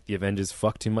Avengers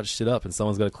fuck too much shit up and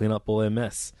someone's got to clean up all their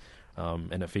mess.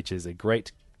 And it features a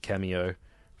great cameo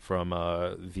from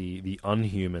the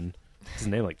Unhuman. What's his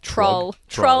name? Like Troll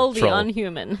the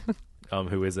Unhuman.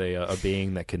 Who is a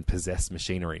being that can possess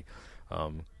machinery.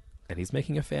 And he's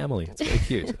making a family. It's very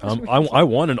cute. I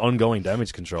want an ongoing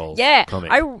damage control comic.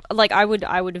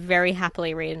 I would very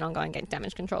happily read an ongoing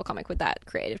damage control comic with that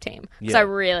creative team, because I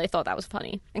really thought that was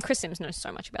funny. And Chris Sims knows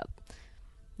so much about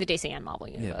the DC and Marvel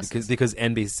universe. Yeah, because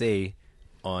NBC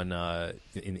on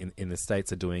in the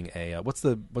States are doing a what's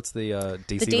the DC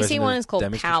the DC version one of is called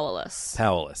Damage Powerless.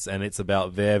 Powerless, and it's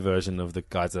about their version of the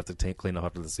guys that have to clean up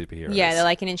after the superheroes. Yeah, they're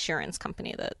like an insurance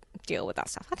company that deal with that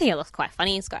stuff. I think it looks quite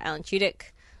funny. It's got Alan Tudyk,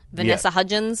 Vanessa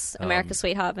Hudgens, America's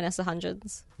sweetheart, Vanessa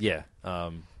Hudgens. Yeah,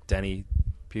 Danny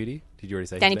Pudi. Did you already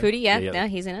say Danny his name? Pudi? Yeah,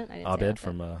 he's in it. I didn't say Abed that,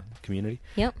 from Community.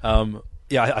 Yep.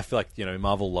 Yeah, I feel like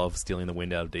Marvel loves stealing the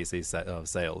wind out of DC's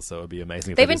sales, so it'd be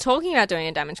amazing. If They've been talking about doing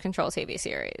a Damage Control TV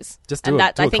series, Just and do a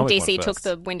I think comic DC one took first.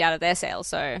 the wind out of their sales.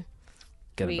 So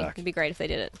Get it back. it'd be great if they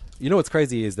did it. You know what's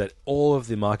crazy is that all of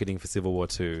the marketing for Civil War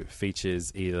 2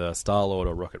 features either Star-Lord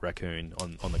or Rocket Raccoon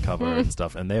on the cover and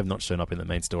stuff, and they have not shown up in the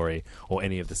main story or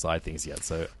any of the side things yet.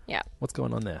 So Yeah, what's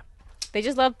going on there? they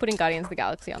just love putting Guardians of the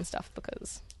Galaxy on stuff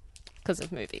because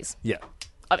of movies, Yeah.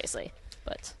 obviously.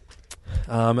 But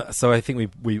So I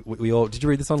think we all... Did you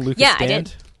read this on Lucas Yeah, I Stand?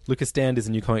 did. Lucas Stand is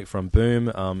a new comic from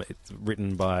Boom.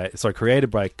 It's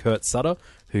created by Kurt Sutter,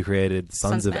 who created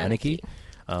Sons of Anarchy.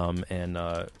 And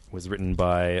was written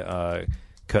by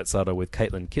Kurt Sutter with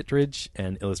Caitlin Kittredge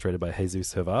and illustrated by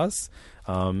Jesus Hervas.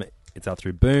 It's out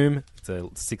through Boom. It's a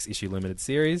 6-issue limited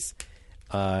series.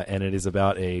 And it is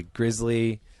about a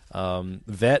grizzly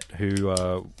vet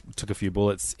who took a few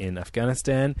bullets in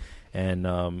Afghanistan. And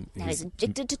now he's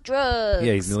addicted to drugs.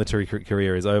 yeah, his military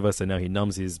career is over, so now he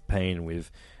numbs his pain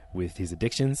with his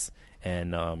addictions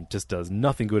and just does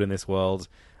nothing good in this world.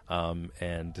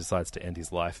 And decides to end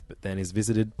his life, but then is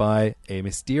visited by a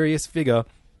mysterious figure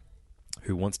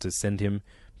who wants to send him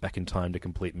back in time to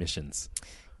complete missions.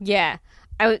 Yeah.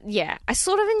 I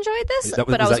sort of enjoyed this, Was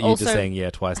but I was that you also just saying yeah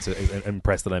twice to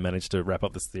impressed that I managed to wrap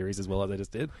up the series as well as I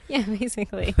just did? yeah,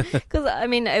 basically, because I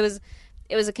mean it was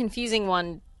a confusing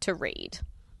one to read,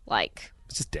 like.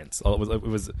 It's just dense. It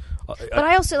was. But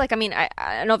I also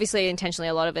and obviously intentionally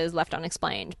a lot of it is left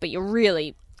unexplained. But you're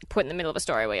really put in the middle of a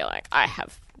story where you're like, I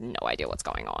have no idea what's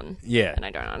going on. Yeah. And I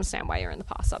don't understand why you're in the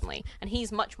past suddenly. And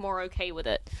he's much more okay with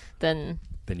it than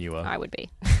you are. I would be.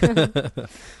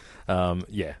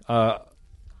 Yeah.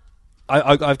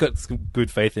 I've got some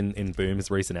good faith in Boom's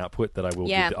recent output that I will.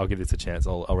 Yeah. I'll give this a chance.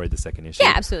 I'll read the second issue.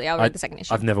 Yeah, absolutely. I'll read the second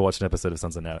issue. I've never watched an episode of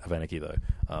Sons of Anarchy though,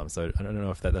 so I don't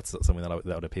know if that's something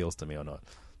that appeals to me or not.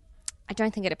 I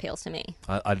don't think it appeals to me.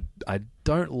 I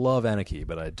don't love Anarchy,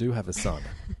 but I do have a son.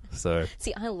 So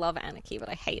See, I love Anarchy, but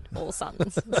I hate all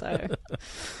sons. So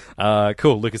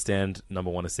cool. Lucas Stand,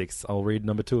 number 1 of 6. I'll read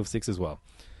number 2 of 6 as well.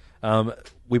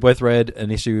 We both read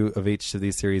an issue of each of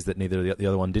these series that neither the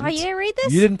other one didn't. Oh, you didn't read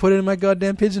this? You didn't put it in my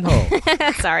goddamn pigeonhole.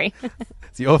 Sorry.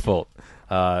 It's your fault.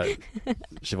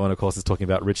 Siobhan, of course, is talking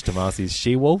about Rich Tomasi's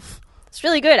She-Wolf. It's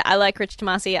really good. I like Rich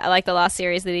Tomasi. I like the last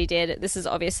series that he did. This is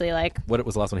obviously like What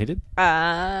was the last one he did?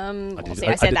 I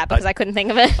said that because I couldn't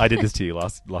think of it. I did this to you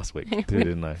last week, too,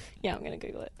 didn't I? Yeah, I'm going to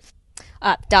Google it.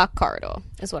 Dark Corridor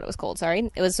is what it was called,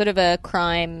 sorry. It was sort of a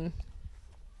crime...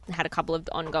 It had a couple of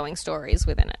ongoing stories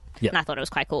within it. Yeah. And I thought it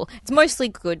was quite cool. It's mostly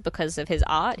good because of his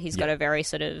art. He's got a very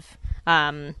sort of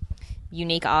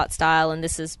unique art style, and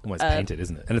this is... Almost painted,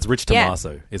 isn't it? And it's Rich Yeah,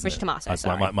 Tomaso, isn't Rich it? Tomaso, Sorry.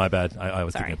 sorry. My bad. I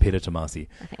was Sorry. thinking of Peter Tomasi.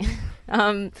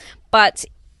 But...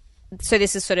 So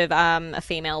this is sort of a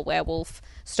female werewolf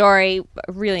story.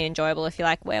 Really enjoyable if you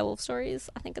like werewolf stories.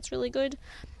 I think it's really good.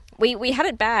 We had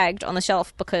it bagged on the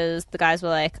shelf because the guys were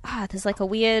like, there's like a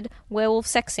weird werewolf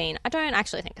sex scene. I don't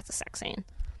actually think it's a sex scene.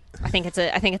 I think it's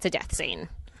a death scene.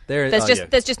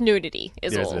 There's just nudity.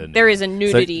 There is a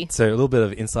nudity. So a little bit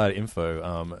of inside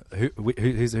info.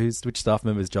 Which staff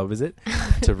member's job is it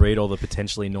to read all the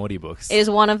potentially naughty books?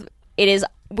 It is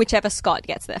whichever Scott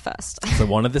gets there first. So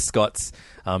one of the Scotts,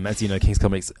 as you know, King's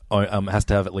Comics has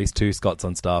to have at least 2 Scotts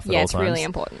on staff at all times. Yeah, it's really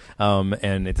important.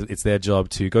 And it's their job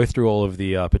to go through all of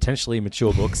the potentially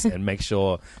mature books and make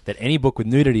sure that any book with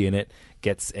nudity in it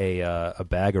gets a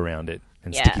bag around it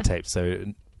and sticky tape. So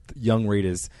young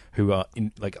readers who are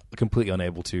completely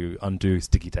unable to undo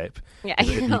sticky tape. Yeah,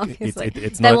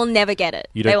 they will never get it.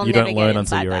 You don't learn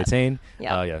until you're 18.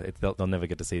 They'll never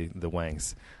get to see the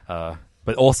wangs.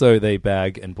 But also they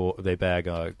bag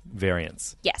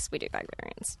variants. Yes, we do bag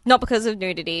variants. Not because of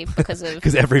nudity, because of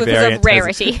every variant of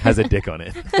rarity has a dick on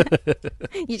it.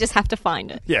 You just have to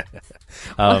find it. Yeah.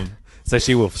 So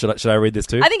She-Wolf, should I read this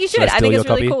too? I think you should. I think it's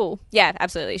really cool. Yeah,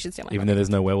 absolutely. You should steal my Even though there's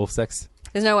no werewolf sex?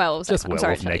 There's no werewolf sex. Just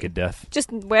werewolf naked death.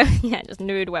 Just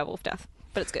nude werewolf death.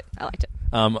 But it's good. I liked it.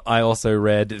 I also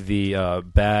read the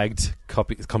bagged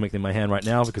comic in my hand right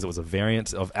now because it was a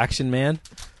variant of Action Man.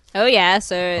 Oh, yeah.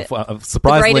 So surprisingly,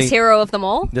 the greatest hero of them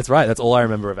all. That's right. That's all I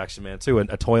remember of Action Man 2.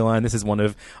 A toy line. This is one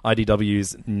of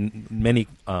IDW's many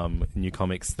new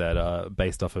comics that are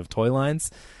based off of toy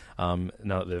lines. Now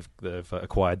that they've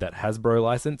acquired that Hasbro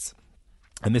license.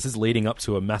 And this is leading up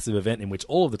to a massive event in which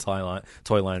all of the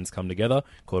toy lines come together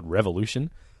called Revolution,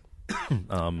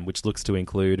 which looks to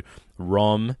include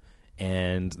ROM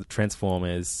and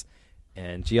Transformers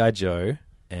and G.I. Joe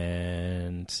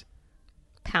and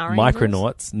Power Rangers?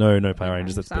 Micronauts. No Power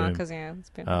Rangers. That's Boom. It's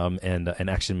Boom. And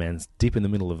Action Man's deep in the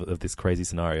middle of this crazy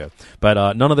scenario.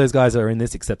 But none of those guys are in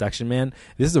this except Action Man.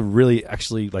 This is a really,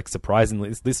 actually,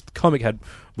 surprisingly, this comic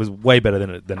was way better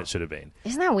than it should have been.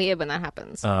 Isn't that weird when that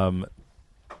happens?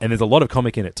 And there's a lot of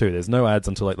comic in it too. There's no ads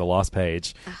until the last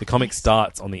page. The comic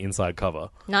starts on the inside cover.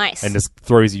 Nice. And just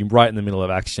throws you right in the middle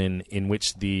of action, in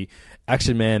which the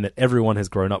Action Man that everyone has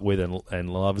grown up with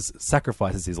and loves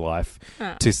sacrifices his life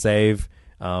to save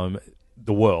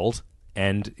the world,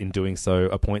 and in doing so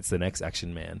appoints the next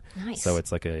Action Man. Nice. So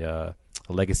it's like a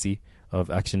legacy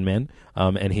of Action Man.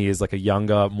 And he is like a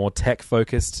younger, more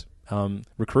tech-focused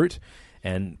recruit.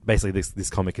 And basically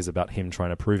this comic is about him trying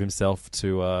to prove himself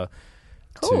to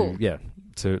the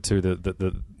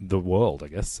world, I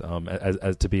guess,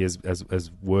 as to be as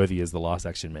worthy as the last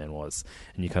Action Man was.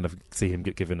 And you kind of see him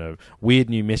get given a weird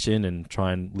new mission and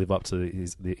try and live up to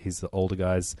his older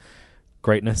guy's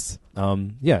greatness. I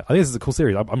think this is a cool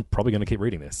series. I'm probably going to keep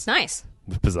reading this. Nice.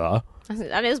 Bizarre.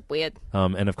 That is weird.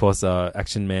 And of course,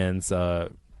 Action Man's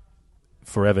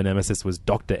forever nemesis was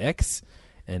Dr. X.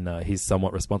 And he's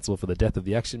somewhat responsible for the death of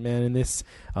the Action Man in this.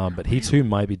 But he too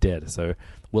might be dead. So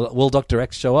will Dr.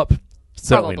 X show up?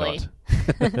 Certainly Probably.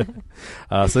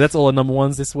 not. So that's all the number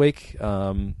ones this week.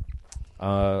 Some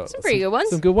pretty good ones.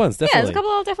 Some good ones, definitely. Yeah, there's a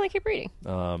couple I'll definitely keep reading.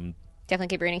 Definitely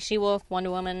keep reading She-Wolf, Wonder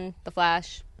Woman, The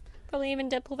Flash, probably even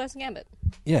Deadpool vs. Gambit.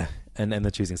 Yeah, and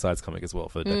the Choosing Sides comic as well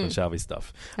for Declan Shalvey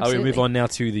stuff. We move on now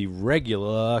to the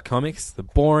regular comics, the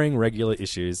boring regular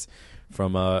issues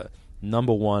from...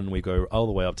 number 1, we go all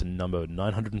the way up to number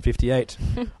 958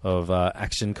 of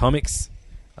Action Comics,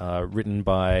 written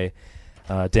by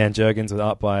Dan Jurgens with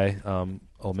art by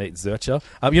old mate Zurcher.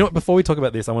 You know what? Before we talk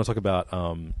about this, I want to talk about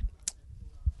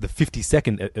the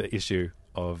 52nd issue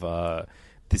of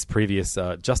this previous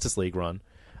Justice League run.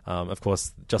 Of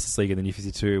course, Justice League in the New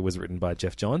 52 was written by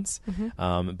Jeff Johns,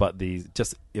 but the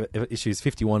issues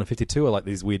 51 and 52 are like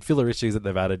these weird filler issues that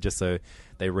they've added just so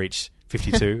they reach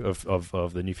 52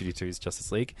 of the New 52's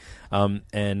Justice League.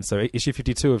 And so issue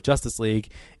 52 of Justice League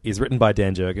is written by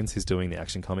Dan Jurgens, who's doing the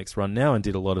Action Comics run now and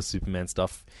did a lot of Superman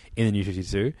stuff in the New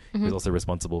 52. He's also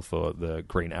responsible for the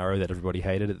Green Arrow that everybody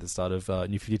hated at the start of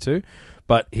New 52.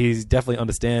 But he definitely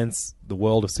understands the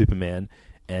world of Superman,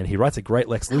 and he writes a great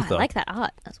Lex Luthor. I like that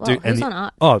art as well. Who's on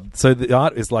art? Oh, so the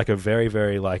art is like a very,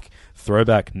 very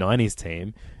throwback 90s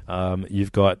team.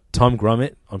 You've got Tom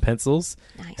Grummett on pencils.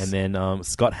 Nice. And then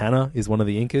Scott Hanna is one of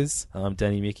the inkers.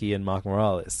 Danny Miki and Mark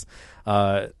Morales.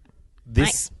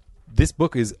 This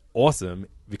book is awesome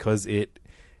because it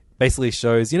basically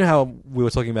shows... You know how we were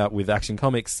talking about with Action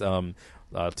Comics 2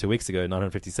 weeks ago,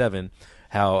 957...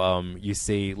 how you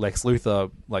see Lex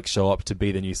Luthor show up to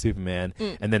be the new Superman,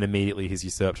 and then immediately he's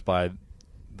usurped by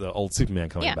the old Superman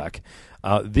coming back.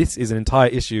 This is an entire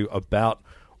issue about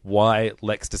why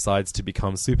Lex decides to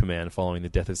become Superman following the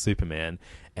death of Superman,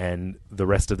 and the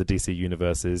rest of the DC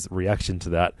universe's reaction to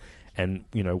that, and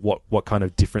what kind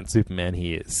of different Superman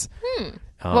he is.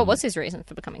 What was his reason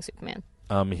for becoming Superman?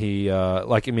 He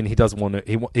does want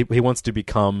to. He wants to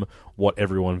become what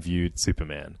everyone viewed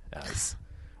Superman as.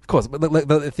 Of course, but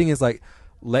the thing is, like,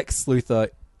 Lex Luthor,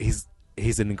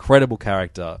 he's an incredible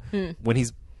character. When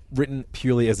he's written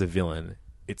purely as a villain,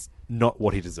 it's not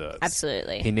what he deserves.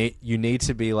 Absolutely. You need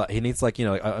to be like, he needs, like,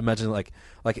 I imagine like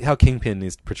how Kingpin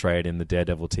is portrayed in the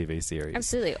Daredevil TV series.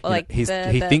 Absolutely. Or Like, he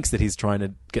thinks that he's trying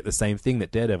to get the same thing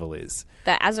that Daredevil is.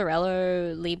 The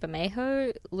Azzarello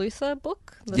Liebermejo Luthor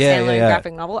book, the Yeah, Sandler yeah.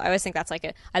 graphic novel. I always think that's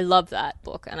like I love that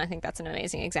book, and I think that's an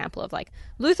amazing example of, like,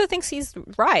 Luthor thinks he's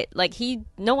right. Like,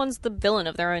 no one's the villain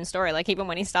of their own story. Like, even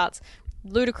when he starts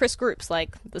ludicrous groups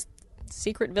like the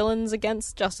Secret Villains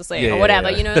Against Justice League or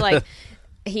whatever, like.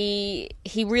 He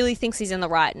really thinks he's in the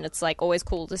right, and it's, like, always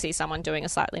cool to see someone doing a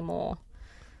slightly more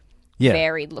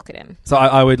varied look at him. So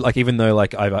I would, like, even though,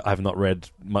 like, I've not read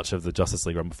much of the Justice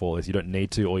League run before this, you don't need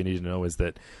to. All you need to know is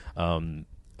that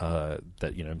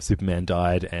Superman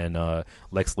died, and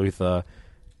Lex Luthor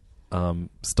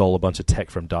stole a bunch of tech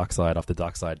from Darkseid after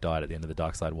Darkseid died at the end of the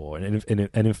Darkseid War, and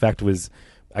in fact was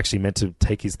actually meant to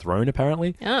take his throne,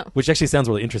 apparently. Oh. Which actually sounds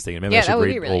really interesting, and maybe I should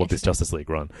read really all of this Justice League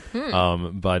run.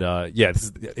 This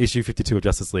is, issue 52 of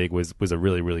Justice League was a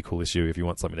really, really cool issue if you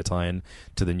want something to tie in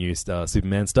to the new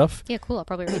Superman stuff. Yeah, cool. I'll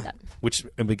probably read that. Which,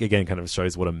 again, kind of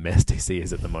shows what a mess DC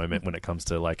is at the moment when it comes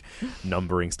to, like,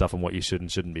 numbering stuff and what you should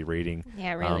and shouldn't be reading.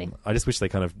 Yeah, really. I just wish they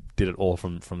kind of did it all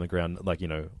from the ground. Like,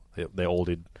 they all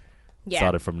did.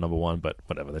 Started from number one, but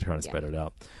whatever, they're trying to spread it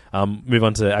out. Move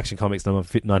on to Action Comics number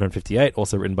 958,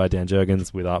 also written by Dan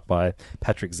Jurgens with art by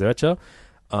Patrick Zercher.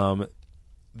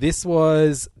 This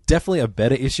was definitely a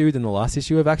better issue than the last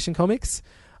issue of Action Comics,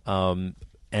 and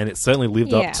it certainly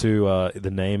lived up to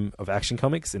the name of Action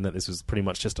Comics in that this was pretty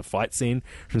much just a fight scene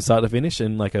from start to finish,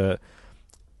 and, like, a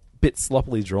bit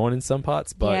sloppily drawn in some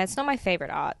parts. But yeah, it's not my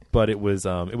favorite art, but it was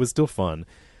still fun.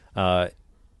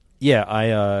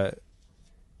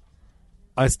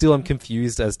 I still am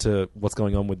confused as to what's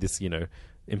going on with this,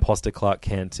 imposter Clark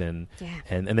Kent, and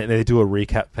then they do a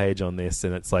recap page on this,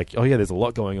 and it's like, oh yeah, there's a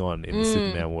lot going on in the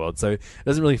Superman world. So it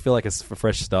doesn't really feel like a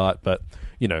fresh start, but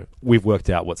we've worked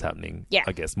out what's happening,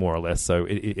 I guess, more or less. So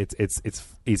it's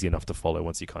easy enough to follow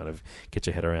once you kind of get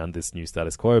your head around this new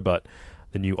status quo, but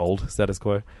the new old status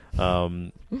quo.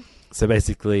 So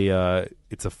basically,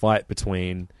 it's a fight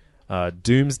between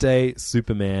Doomsday,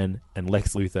 Superman, and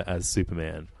Lex Luthor as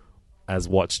Superman, as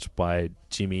watched by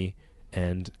Jimmy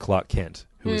and Clark Kent,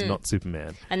 who is not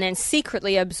Superman. And then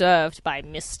secretly observed by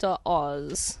Mr.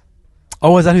 Oz.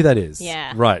 Oh, is that who that is?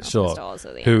 Yeah. Right, sure. Mr. Oz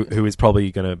at the Who is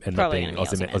probably going to end up Probably being gonna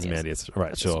be Ozymandias.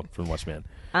 Right, sure, from Watchmen.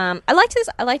 I liked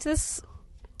this.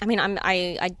 I mean,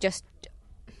 I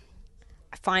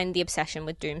find the obsession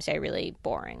with Doomsday really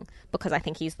boring, because I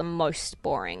think he's the most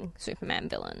boring Superman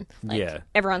villain.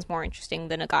 Everyone's more interesting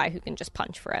than a guy who can just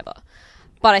punch forever.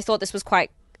 But I thought this was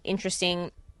quite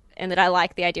interesting, and that I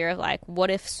like the idea of, like,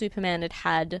 what if Superman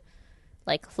had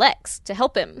like, Lex to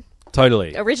help him?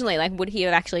 Totally. Originally, like, would he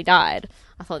have actually died?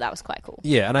 I thought that was quite cool.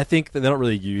 Yeah, and I think that they're not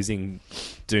really using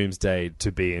Doomsday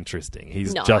to be interesting.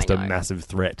 He's just a massive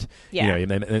threat. Yeah.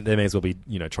 They may as well be,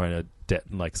 trying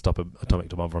to stop an atomic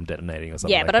bomb from detonating or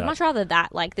something. Yeah, but I'd much rather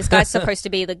that. Like, this guy's supposed to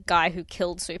be the guy who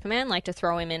killed Superman. Like, to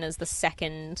throw him in as the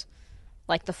second,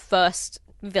 like, the first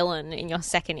villain in your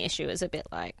second issue is a bit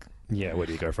like... Yeah, where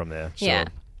do you go from there? Sure. Yeah.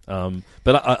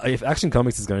 But if Action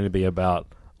Comics is going to be about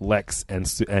Lex and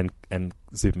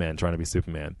Superman trying to be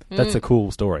Superman, that's a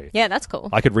cool story. Yeah, that's cool.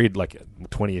 I could read,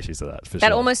 20 issues of that, for sure.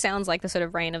 That almost sounds like the sort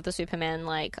of reign of the Superman,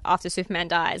 like, after Superman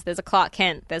dies, there's a Clark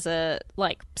Kent, there's a,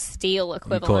 Steel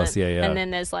equivalent. Of course, yeah. And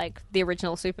then there's, the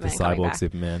original Superman the coming cyborg back.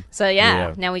 Superman. So,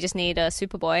 now we just need a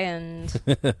Superboy,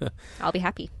 and I'll be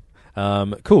happy.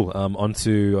 Cool. On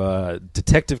to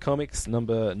Detective Comics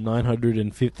number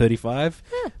 935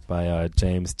 by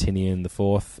James Tinian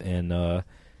IV and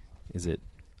is it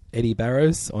Eddie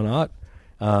Barrows on art.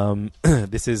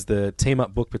 This is the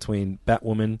team-up book between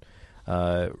Batwoman,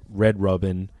 Red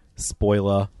Robin,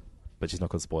 Spoiler, but she's not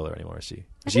called Spoiler anymore, is she?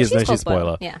 She's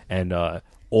Spoiler. Yeah. And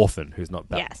Orphan, who's not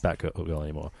Batgirl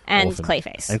anymore. And Orphan.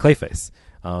 Clayface.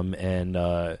 And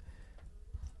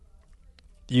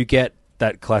you get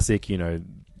that classic,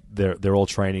 they're all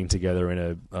training together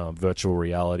in a virtual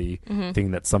reality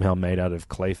thing that's somehow made out of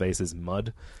Clayface's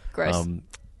mud. Gross.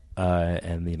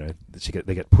 And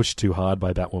they get pushed too hard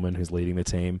by Batwoman, who's leading the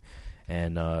team,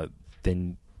 and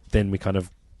then we kind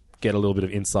of get a little bit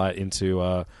of insight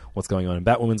into what's going on in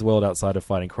Batwoman's world outside of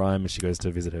fighting crime, and she goes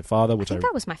to visit her father, which I think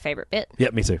that was my favourite bit. Yeah,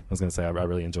 me too. I was going to say I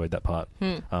really enjoyed that part.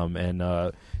 And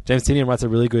James Tynion writes a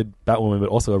really good Batwoman, but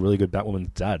also a really good Batwoman's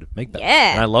dad.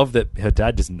 Yeah. And I love that her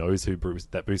dad just knows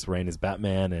that Bruce Wayne is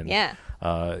Batman, and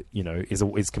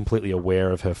is completely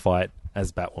aware of her fight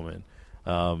as Batwoman.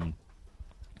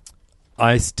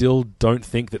 I still don't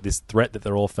think that this threat that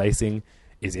they're all facing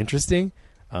is interesting.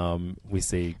 We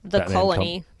see the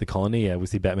colony. Yeah, we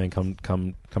see Batman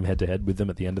come head to head with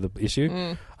them at the end of the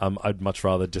issue. I'd much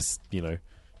rather just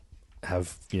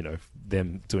have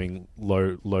them doing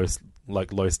low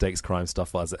stakes crime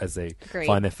stuff as they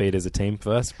find their feet as a team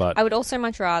first. But I would also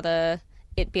much rather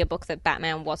it be a book that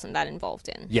Batman wasn't that involved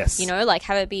in. Yes,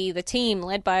 have it be the team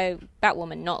led by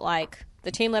Batwoman, not like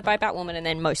the team led by Batwoman and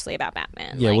then mostly about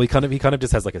Batman. Yeah, well, he kind of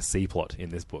just has like a C plot in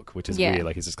this book, which is weird.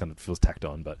 Like, he just kind of feels tacked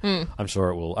on, but I'm sure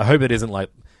it will. I hope it isn't like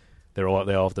they all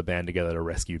have to band together to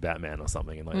rescue Batman or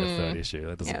something in like the third issue.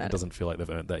 It doesn't feel like they've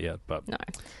earned that yet. But no,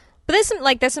 but there's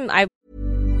some.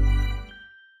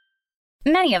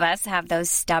 Many of us have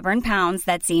those stubborn pounds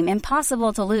that seem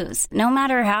impossible to lose, no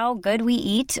matter how good we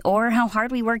eat or how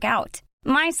hard we work out.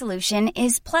 My solution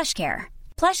is PlushCare.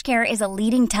 PlushCare is a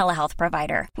leading telehealth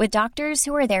provider with doctors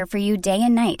who are there for you day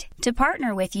and night to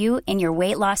partner with you in your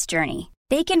weight loss journey.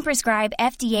 They can prescribe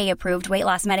FDA-approved weight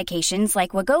loss medications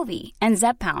like Wegovy and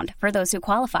Zepbound for those who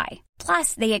qualify.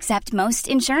 Plus, they accept most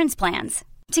insurance plans.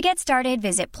 To get started,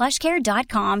 visit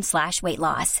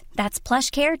plushcare.com/weightloss. That's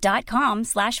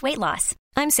plushcare.com/weightloss.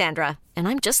 I'm Sandra, and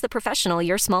I'm just the professional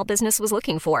your small business was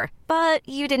looking for. But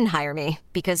you didn't hire me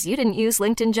because you didn't use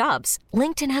LinkedIn Jobs.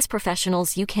 LinkedIn has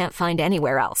professionals you can't find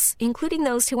anywhere else, including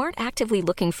those who aren't actively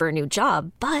looking for a new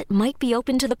job, but might be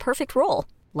open to the perfect role,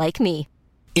 like me.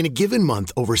 In a given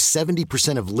month, over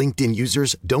 70% of LinkedIn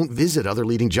users don't visit other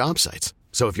leading job sites.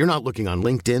 So if you're not looking on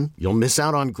LinkedIn, you'll miss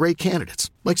out on great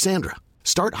candidates like Sandra.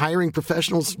 Start hiring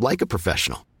professionals like a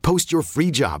professional. Post your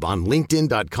free job on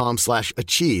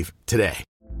linkedin.com/achieve today.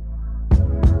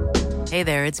 Hey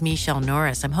there, it's Michelle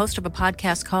Norris. I'm host of a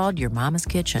podcast called Your Mama's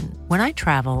Kitchen. When I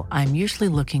travel, I'm usually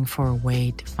looking for a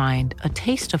way to find a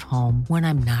taste of home when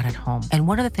I'm not at home. And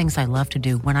one of the things I love to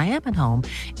do when I am at home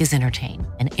is entertain.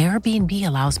 And Airbnb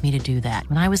allows me to do that.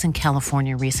 When I was in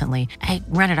California recently, I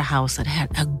rented a house that had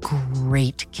a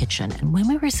great kitchen. And when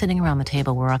we were sitting around the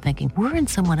table, we were all thinking, we're in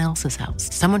someone else's house.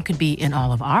 Someone could be in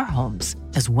all of our homes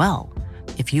as well.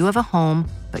 If you have a home,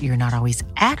 but you're not always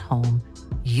at home,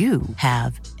 you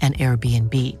have an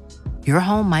Airbnb. Your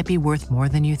home might be worth more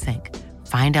than you think.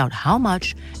 Find out how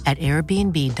much at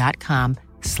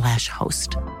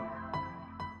airbnb.com/host.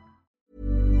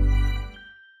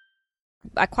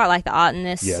 I quite like the art in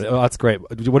this. Yeah, that's great.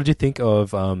 What did you think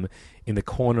of in the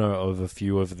corner of a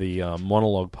few of the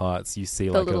monologue parts? You see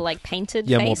the little painted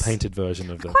face? More painted version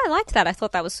of quite liked that. I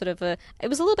thought that was sort of it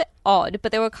was a little bit odd,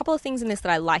 but there were a couple of things in this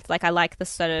that I liked. Like, I like the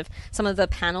sort of some of the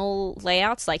panel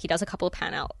layouts. Like, he does a couple of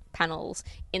panels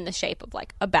in the shape of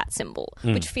like a bat symbol,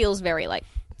 which feels very like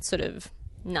sort of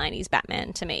 90s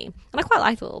Batman to me. And I quite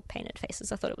like the little painted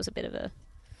faces. I thought it was a bit of a...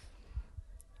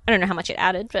 I don't know how much it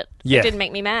added, but it didn't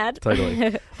make me mad.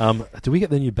 Totally. Do we get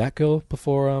the new Batgirl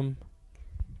before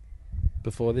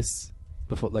this?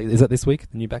 Is that this week,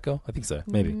 the new Batgirl? I think so.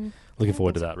 Maybe. Looking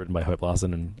forward to that. Written by Hope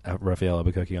Larson and Raphael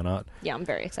Albuquerque on art. Yeah, I'm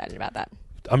very excited about that.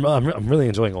 I'm really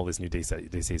enjoying all this new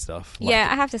DC stuff. Like,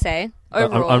 I have to say,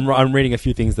 overall, I'm reading a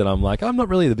few things that I'm like, I'm not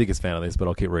really the biggest fan of this, but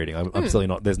I'll keep reading. I'm absolutely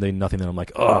not. There's nothing that I'm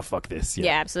like, oh, fuck this.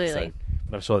 Yeah, absolutely. So,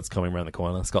 but I'm sure it's coming around the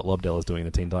corner. Scott Lobdell is doing the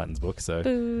Teen Titans book, so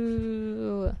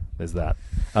boo. There's that.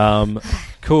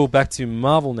 Cool. Back to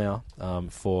Marvel now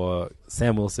for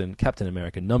Sam Wilson, Captain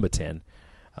America #10,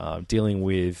 dealing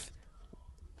with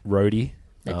Rhodey.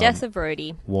 The death of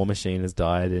Rhodey. War Machine has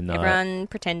died. Everyone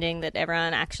pretending that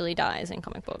everyone actually dies in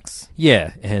comic books.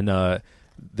 Yeah, and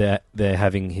they're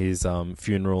having his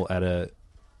funeral at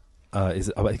I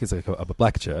think it's like a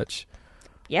black church.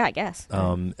 Yeah, I guess.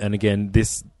 And again,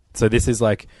 this is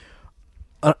like,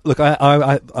 look,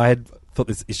 I had thought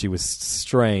this issue was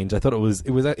strange. I thought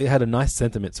it had a nice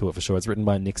sentiment to it for sure. It's written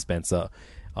by Nick Spencer,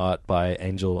 art by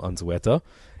Angel Unzueta,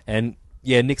 and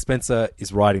yeah, Nick Spencer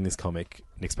is writing this comic.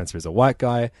 Nick Spencer is a white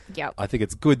guy. Yep. I think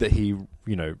it's good that he,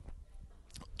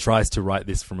 tries to write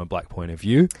this from a black point of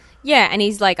view. Yeah, and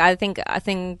he's like, I think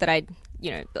that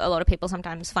a lot of people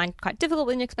sometimes find quite difficult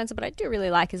with Nick Spencer, but I do really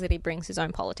like is that he brings his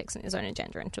own politics and his own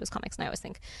agenda into his comics, and I always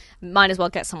think might as well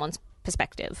get someone's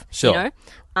perspective. Sure.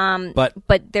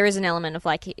 But there is an element of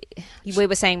like we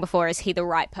were saying before, is he the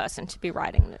right person to be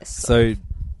writing this? So,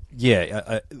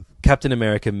 yeah, Captain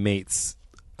America meets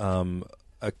a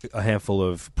handful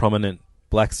of prominent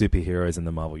black superheroes in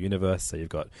the Marvel Universe. So you've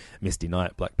got Misty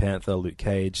Knight, Black Panther, Luke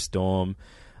Cage, Storm.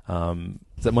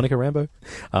 Is that Monica Rambeau?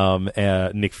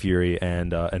 Nick Fury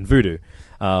and Voodoo.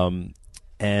 And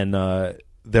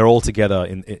they're all together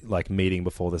in like meeting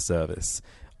before the service.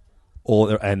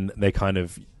 And they kind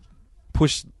of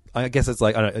push. I guess it's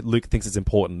like, I don't know, Luke thinks it's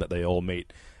important that they all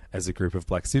meet as a group of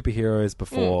black superheroes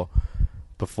before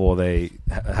they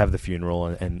have the funeral,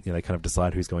 and they kind of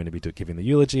decide who's going to be giving the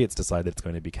eulogy. It's decided it's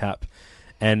going to be Cap.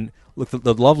 And look,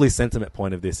 the lovely sentiment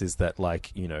point of this is that,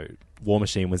 like, War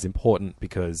Machine was important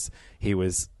because he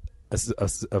was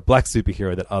a black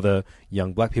superhero that other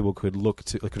young black people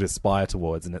could aspire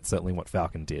towards, and that's certainly what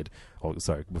Falcon did. Or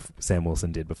sorry, Sam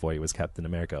Wilson did before he was Captain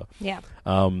America. Yeah.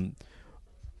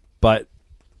 But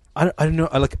I don't know.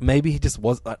 Maybe he just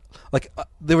was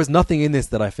there was nothing in this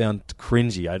that I found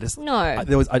cringy.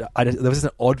 There was just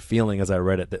an odd feeling as I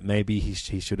read it that maybe he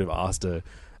should have asked a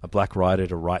black writer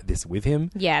to write this with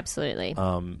him. Yeah, absolutely.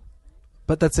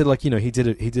 But that said, he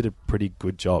did a pretty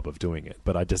good job of doing it.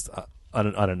 But I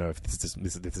don't know if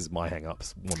this is my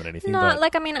hang-ups more than anything. No,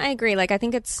 I agree. I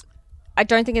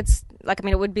don't think it's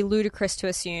it would be ludicrous to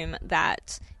assume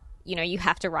that you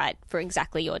have to write for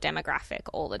exactly your demographic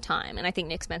all the time. And I think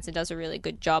Nick Spencer does a really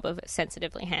good job of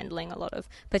sensitively handling a lot of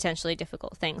potentially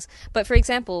difficult things. But for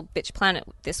example, Bitch Planet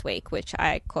this week, which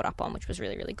I caught up on, which was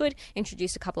really, really good,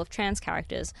 introduced a couple of trans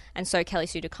characters. And so Kelly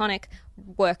Sue DeConnick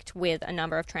worked with a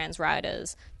number of trans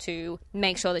writers to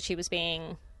make sure that she was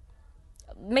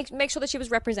make sure that she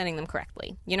was representing them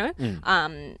correctly,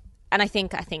 And I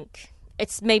think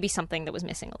it's maybe something that was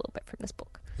missing a little bit from this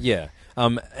book. Yeah.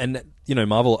 And,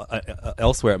 Marvel,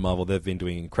 elsewhere at Marvel, they've been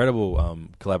doing incredible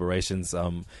collaborations.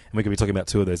 And we could be talking about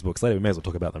two of those books later. We may as well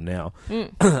talk about them now.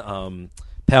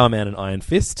 Power Man and Iron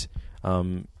Fist,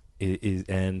 and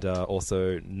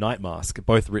also Night Mask,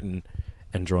 both written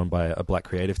and drawn by a black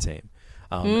creative team.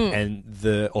 And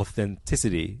the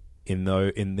authenticity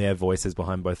in their voices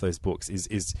behind both those books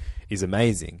is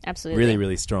amazing. Absolutely. Really,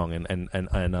 really strong. And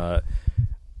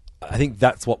I think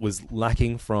that's what was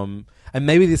lacking from... And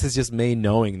maybe this is just me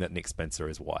knowing that Nick Spencer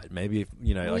is white. Maybe,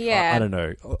 I don't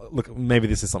know. Look, maybe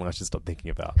this is something I should stop thinking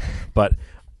about. But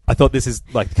I thought this is,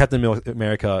 Captain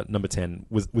America number 10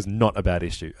 was not a bad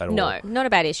issue at all. No, not a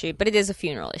bad issue, but it is a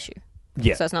funeral issue.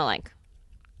 Yeah. So it's not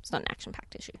it's not an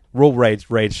action-packed issue. Raw Raid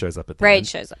shows up at the end. Raid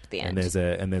shows up at the end.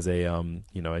 And there's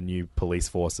a new police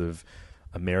force of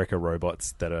America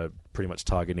robots that are pretty much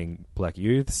targeting black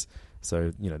youths.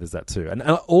 So, there's that too. And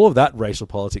all of that racial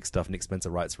politics stuff Nick Spencer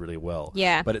writes really well.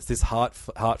 Yeah. But it's this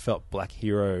heartfelt black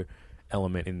hero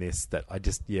element in this that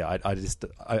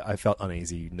I felt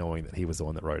uneasy knowing that he was the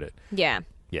one that wrote it. Yeah.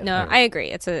 Yeah. No, I agree.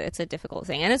 It's a difficult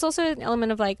thing. And it's also an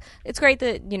element of it's great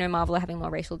that, Marvel are having more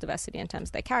racial diversity in terms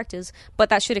of their characters, but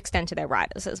that should extend to their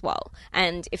writers as well.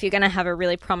 And if you're going to have a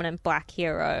really prominent black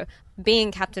hero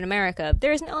being Captain America,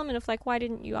 there is an element of why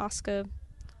didn't you ask a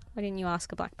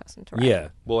black person to write? Yeah.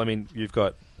 Well, I mean, you've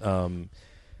got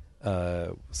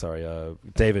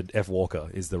David F. Walker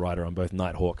is the writer on both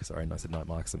Nighthawk. Sorry, I said Night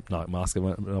Mask a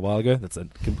while ago. That's a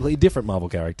completely different Marvel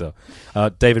character.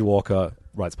 David Walker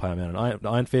writes Power Man and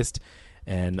Iron Fist,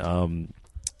 and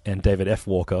David F.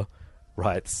 Walker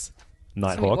writes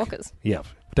Nighthawk. So many Walkers. Yeah.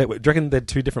 Do you reckon they're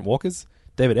two different Walkers?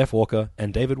 David F. Walker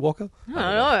and David Walker? I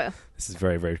don't know. This is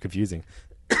very, very confusing.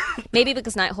 Maybe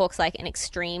because Nighthawk's an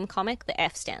extreme comic, the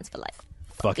F stands for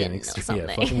fucking extreme.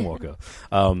 Yeah, fucking Walker.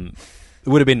 It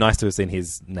would have been nice to have seen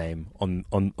his name on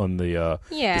the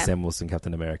Sam Wilson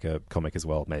Captain America comic as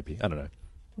well. Maybe, I don't know.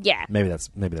 Yeah, maybe that's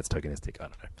tokenistic. I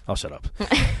don't know. I'll shut up.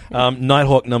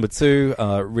 Nighthawk number 2,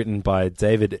 written by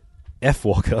David F.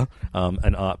 Walker,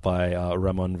 and art by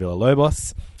Ramon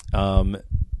Villalobos.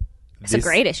 It's a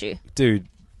great issue, dude.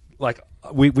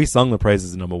 We sung the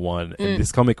praises of number 1, and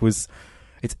this comic was.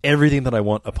 It's everything that I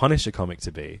want a Punisher comic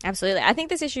to be. Absolutely. I think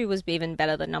this issue was even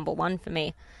better than number 1 for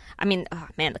me. I mean,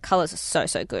 the colours are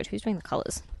so good. Who's doing the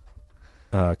colours?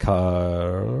 Tamara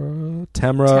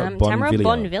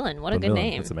Bonvillain. What a good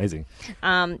name. That's amazing.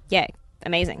 Yeah,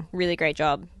 amazing. Really great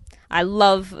job. I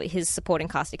love his supporting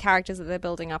cast of characters that they're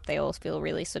building up. They all feel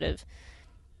really sort of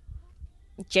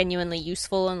genuinely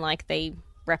useful and they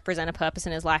represent a purpose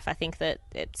in his life. I think that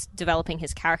it's developing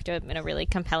his character in a really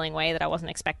compelling way that I wasn't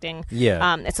expecting.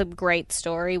 Yeah. It's a great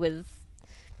story with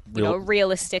a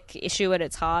realistic issue at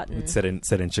its heart. And it's set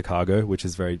in Chicago, which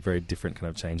is very, very different kind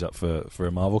of change up for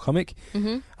a Marvel comic.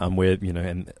 Mm-hmm. Where,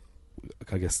 and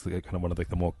I guess kind of one of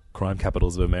the more crime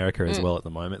capitals of America as well at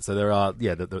the moment. So there are,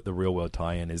 the real world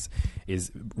tie-in is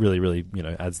really, really,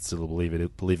 adds to the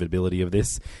believability of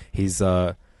this. He's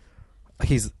I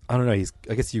don't know,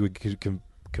 I guess you could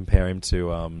compare him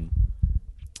to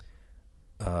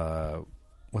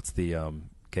what's the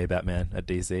gay Batman at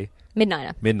DC?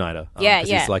 Midnighter.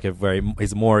 'Cause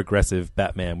he's a more aggressive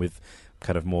Batman with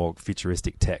kind of more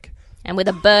futuristic tech. And with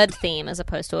a bird theme as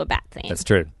opposed to a bat theme. That's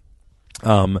true.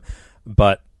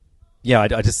 But yeah, I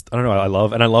don't know. I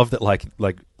love that like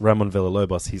Ramon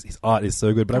Villalobos, his art is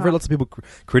so good. But I've read lots of people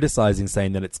criticizing,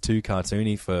 saying that it's too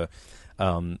cartoony for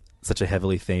such a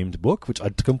heavily themed book, which I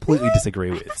completely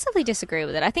disagree with. I massively disagree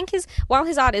with it. I think while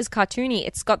his art is cartoony,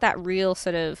 it's got that real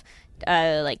sort of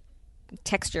like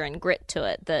texture and grit to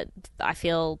it that I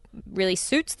feel really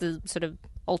suits the sort of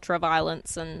ultra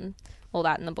violence and all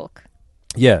that in the book.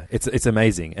 Yeah, it's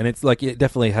amazing, and it's like it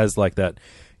definitely has like that,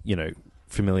 you know,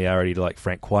 familiarity to like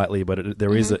Frank Quitely, but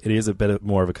it is a bit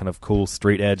more of a kind of cool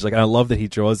street edge. Like I love that he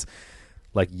draws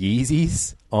like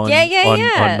Yeezys on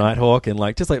Nighthawk and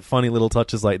like just like funny little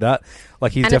touches like that.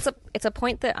 Like he's it's a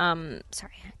point that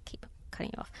sorry, I keep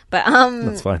cutting you off, but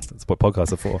that's fine. That's what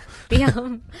podcasts are for.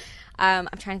 I'm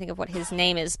trying to think of what his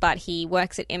name is, but he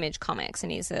works at Image Comics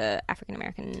and he's a African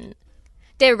American.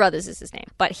 David Brothers is his name,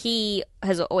 but he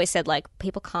has always said like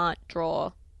people can't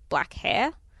draw black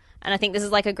hair, and I think this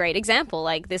is like a great example.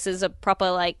 Like this is a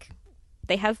proper like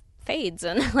they have fades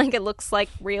and like it looks like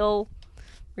real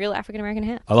African American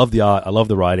hair. I love the art. I love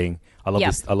the writing. I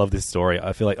love this story.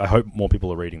 I feel like I hope more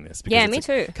people are reading this. Because me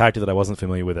too. A character that I wasn't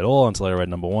familiar with at all until I read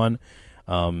number 1.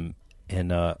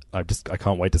 And I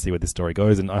can't wait to see where this story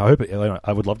goes. And I hope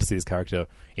I would love to see this character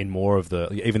in more of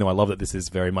even though I love that this is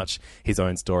very much his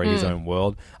own story, his own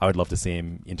world. I would love to see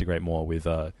him integrate more with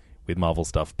Marvel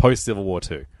stuff post Civil War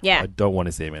 2. Yeah, I don't want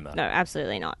to see him in that. No,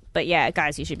 absolutely not. But yeah,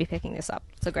 guys, you should be picking this up.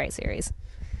 It's a great series,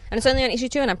 and it's only on issue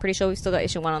 2, and I'm pretty sure we've still got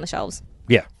issue 1 on the shelves.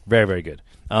 Yeah, very, very good.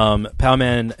 Power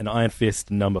Man and Iron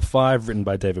Fist number 5, written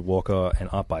by David Walker and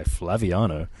art by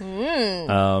Flaviano.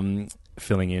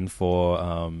 Filling in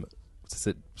for is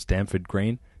it Stamford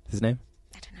Green? Is his name?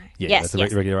 I don't know. Yeah, that's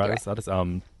a regular artist.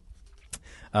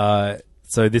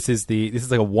 So this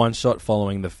is like a one shot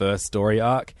following the first story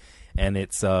arc, and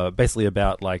it's basically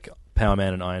about like Power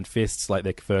Man and Iron Fists, like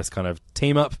their first kind of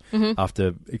team up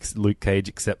after Luke Cage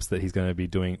accepts that he's going to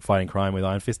be fighting crime with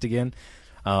Iron Fist again,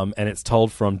 and it's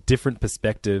told from different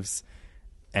perspectives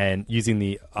and using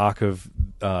the arc of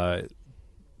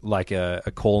like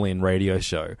a call-in radio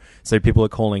show. So people are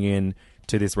calling in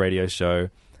to this radio show,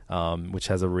 which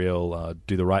has a real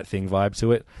do the right thing vibe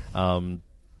to it.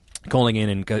 Calling in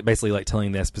and basically like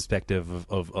telling their perspective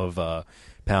of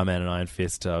Power Man and Iron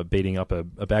Fist beating up a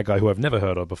bad guy who I've never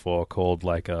heard of before, called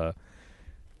like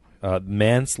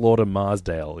Manslaughter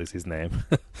Marsdale is his name.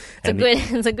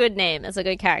 It's a good name. It's a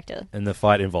good character. And the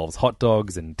fight involves hot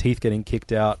dogs and teeth getting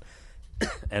kicked out,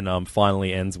 and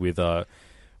finally ends with Power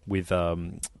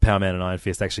Man and Iron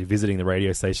Fist actually visiting the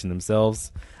radio station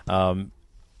themselves.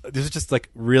 This is just like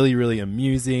really, really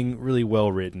amusing, really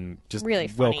well written, just really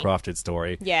well crafted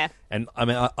story. Yeah, and I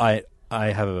mean,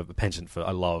 I have a penchant for I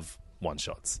love one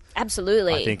shots.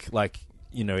 Absolutely, I think like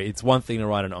it's one thing to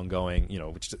write an ongoing,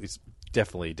 which is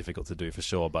definitely difficult to do for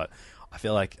sure, but I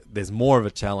feel like there's more of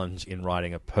a challenge in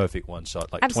writing a perfect one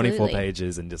shot, like Absolutely. 24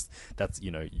 pages, and just that's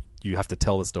you have to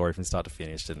tell the story from start to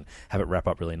finish and have it wrap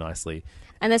up really nicely.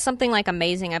 And there's something like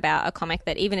amazing about a comic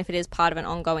that even if it is part of an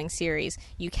ongoing series,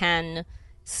 you can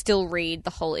still read the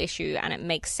whole issue and it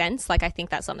makes sense. Like I think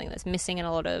that's something that's missing in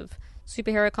a lot of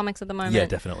superhero comics at the moment. Yeah,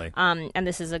 definitely. And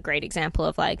this is a great example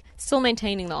of like still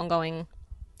maintaining the ongoing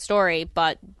story,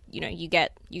 but you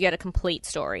get a complete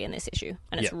story in this issue,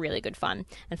 and it's really good fun.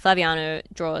 And Flaviano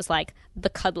draws like the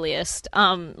cuddliest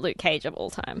Luke Cage of all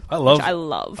time. I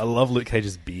love Luke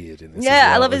Cage's beard in this. Yeah, as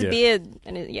well. I love his beard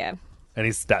and and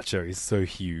his stature is so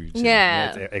huge.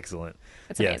 Yeah, it's excellent.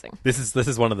 It's amazing. This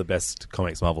is one of the best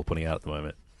comics Marvel putting out at the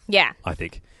moment. Yeah, I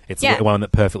think it's one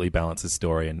that perfectly balances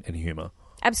story and humor.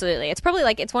 Absolutely. It's probably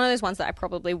like it's one of those ones that I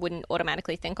probably wouldn't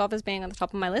automatically think of as being on the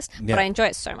top of my list, but I enjoy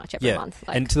it so much every month.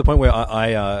 Like, and to the point where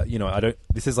I don't.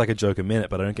 This is like a joke a minute,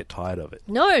 but I don't get tired of it.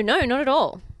 No, not at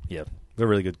all. Yeah, a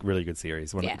really good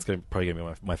series. It's probably going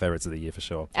to be my favorites of the year for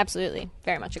sure. Absolutely,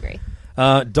 very much agree.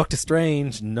 Doctor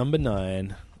Strange number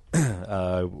 9.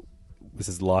 This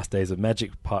is the Last Days of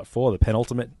Magic Part 4, the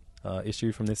penultimate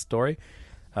issue from this story,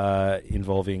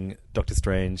 involving Doctor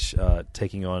Strange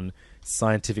taking on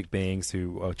scientific beings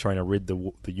who are trying to rid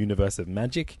the universe of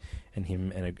magic, and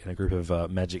him and a group of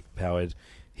magic-powered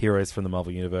heroes from the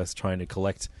Marvel Universe trying to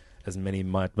collect as many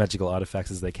magical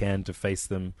artifacts as they can to face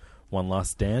them one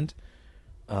last stand.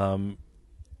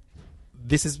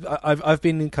 This is I've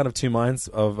been in kind of two minds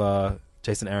of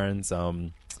Jason Aaron's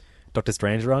Doctor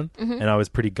Strange run, and I was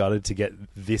pretty gutted to get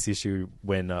this issue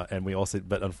when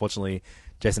but unfortunately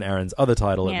Jason Aaron's other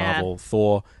title at Marvel,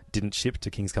 Thor, didn't ship to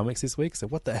King's Comics this week. So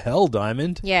what the hell,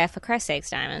 Diamond? Yeah, for Christ's sakes,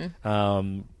 Diamond.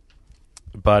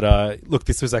 But look,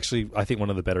 this was actually, I think, one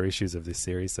of the better issues of this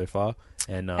series so far.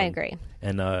 And I agree.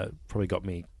 And probably got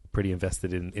me pretty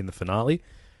invested in the finale.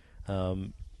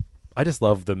 I just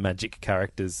love the magic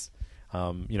characters.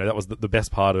 That was the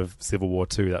best part of Civil War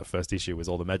 2, that first issue, was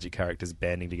all the magic characters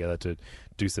banding together to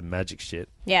do some magic shit.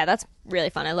 Yeah, that's really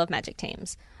fun. I love magic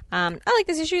teams. I like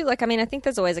this issue. I think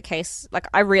there's always a case.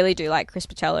 I really do like Chris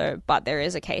Pichello, but there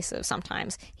is a case of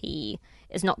sometimes he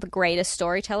is not the greatest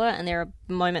storyteller, and there are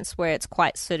moments where it's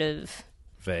quite sort of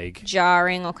vague,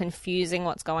 jarring, or confusing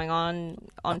what's going on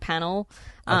panel.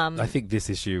 I think this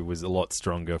issue was a lot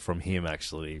stronger from him,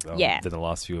 actually, than the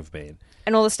last few have been.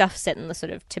 And all the stuff set in the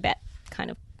sort of Tibet kind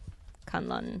of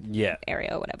Kunlun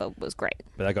area or whatever was great.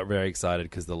 But I got very excited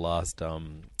because the last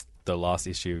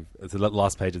issue, the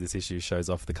last page of this issue shows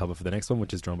off the cover for the next one,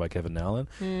 which is drawn by Kevin Nowlan.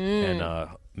 And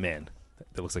man,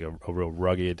 that looks like a real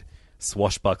rugged,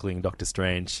 swashbuckling Doctor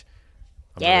Strange.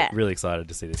 I'm really excited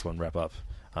to see this one wrap up.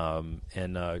 I'm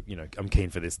keen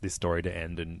for this story to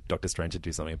end and Doctor Strange to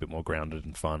do something a bit more grounded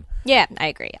and fun. Yeah, I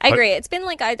agree. It's been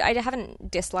I haven't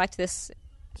disliked this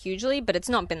hugely, but it's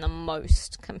not been the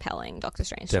most compelling Doctor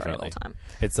Strange story of all time.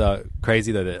 It's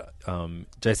crazy though that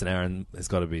Jason Aaron has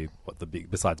got to be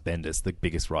besides Bendis, the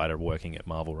biggest writer working at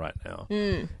Marvel right now,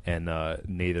 and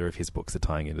neither of his books are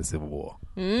tying into Civil War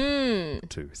 2.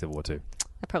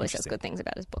 That probably says good things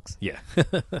about his books. Yeah.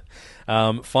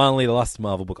 Finally, the last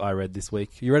Marvel book I read this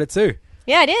week. You read it too?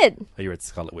 Yeah, I did. Oh, you read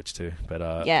Scarlet Witch too, but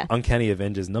Uncanny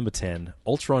Avengers number 10,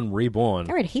 Ultron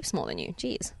Reborn. I read heaps more than you.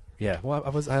 Jeez. Yeah, well,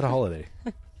 I had a holiday.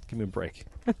 Give me a break.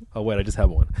 Oh, wait, I just had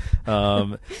one.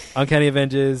 Uncanny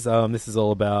Avengers, this is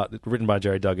all about, written by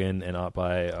Jerry Duggan and art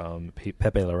by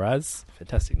Pepe Larraz.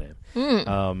 Fantastic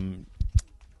name.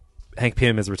 Hank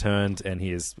Pym has returned and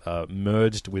he is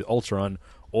merged with Ultron,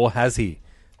 or has he?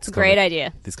 It's a great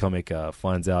idea. This comic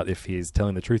finds out if he is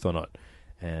telling the truth or not.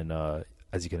 And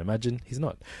as you can imagine, he's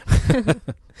not.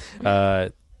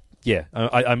 I'm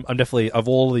definitely, of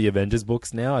all the Avengers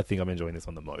books now, I think I'm enjoying this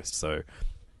one the most. So,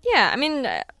 yeah,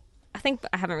 I think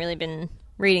I haven't really been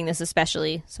reading this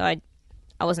especially, so I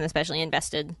wasn't especially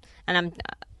invested. And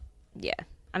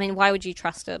why would you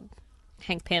trust a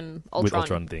Hank Pym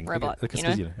Ultron thing robot? Because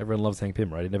everyone loves Hank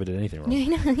Pym, right? He never did anything wrong.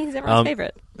 He's everyone's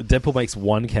favorite. Deadpool makes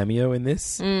one cameo in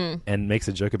this and makes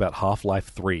a joke about Half-Life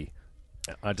 3.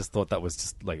 I just thought that was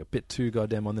just a bit too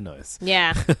goddamn on the nose.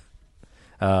 Yeah.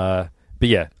 But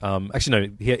yeah, actually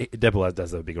no, Deadpool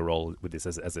does a bigger role with this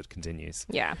as it continues.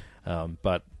 Yeah.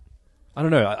 But I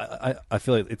don't know. I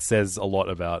feel like it says a lot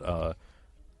about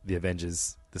the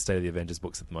Avengers, the state of the Avengers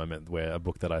books at the moment, where a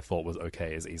book that I thought was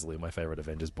okay is easily my favorite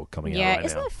Avengers book coming out right now. Yeah,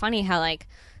 isn't it funny how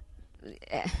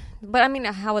but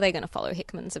how are they going to follow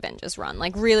Hickman's Avengers run?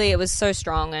 Really, it was so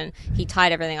strong and he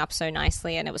tied everything up so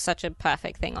nicely and it was such a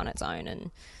perfect thing on its own,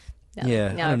 and now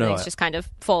everything's just kind of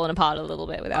fallen apart a little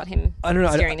bit without him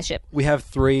steering the ship. We have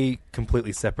 3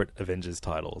 completely separate Avengers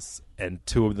titles, and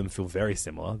 2 of them feel very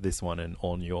similar. This one and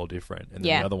All New, All Different. And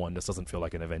then the other one just doesn't feel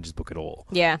like an Avengers book at all.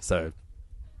 Yeah. So,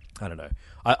 I don't know.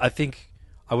 I think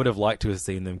I would have liked to have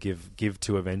seen them give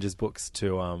 2 Avengers books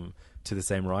to the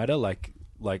same writer, like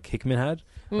Hickman had,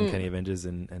 Uncanny Avengers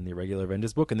and the regular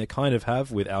Avengers book, and they kind of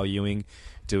have, with Al Ewing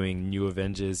doing New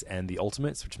Avengers and the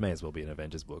Ultimates, which may as well be an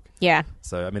Avengers book. Yeah.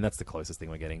 So, that's the closest thing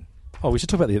we're getting. Oh, we should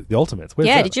talk about the Ultimates. Where's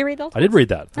that? Did you read the Ultimates? I did read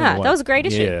that. That was a great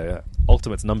issue. Yeah.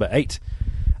 Ultimates number 8.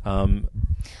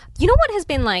 You know what has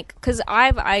been because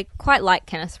I quite like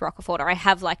Kenneth Rocafort, or I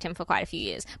have liked him for quite a few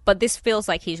years, but this feels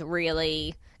like he's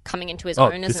really coming into his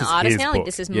own as an artist now.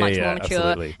 This is much more mature,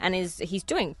 absolutely. And he's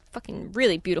doing fucking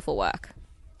really beautiful work.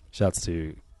 Shouts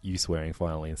to you swearing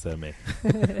finally instead of me.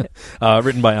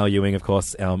 Written by Al Ewing, of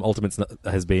course. Ultimates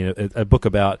has been a book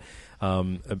about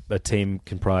a team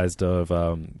comprised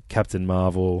of Captain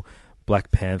Marvel,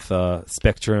 Black Panther,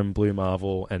 Spectrum, Blue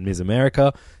Marvel, and Ms.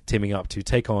 America, teaming up to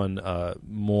take on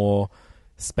more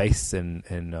space and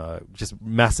just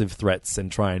massive threats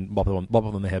and try and bop them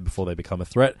on the head before they become a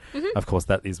threat. Of course,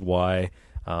 that is why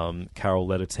Carol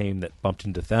led a team that bumped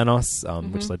into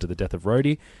Thanos, which led to the death of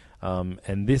Rhodey.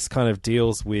 And this kind of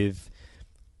deals with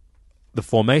the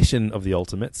formation of the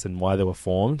Ultimates and why they were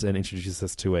formed, and introduces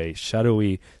us to a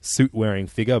shadowy suit-wearing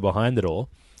figure behind it all.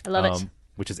 I love it.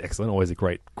 Which is excellent. Always a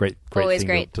great Always thing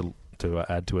great. to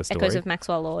add to a story. Echoes of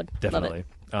Maxwell Lord. Definitely.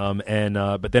 Love it.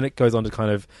 But then it goes on to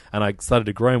kind of, and I started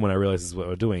to groan when I realized this is what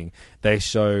we're doing. They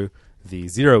show the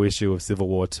 0 issue of Civil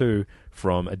War 2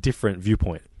 from a different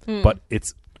viewpoint, but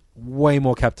it's way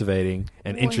more captivating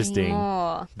and interesting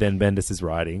than Bendis'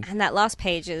 writing. And that last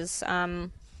page is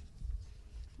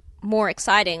more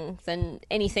exciting than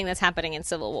anything that's happening in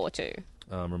Civil War 2.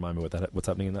 Remind me what's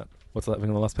happening in that. What's happening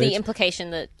on the last page? The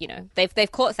implication that,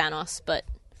 they've caught Thanos, but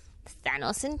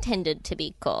Thanos intended to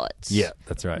be caught. Yeah,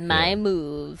 that's right. My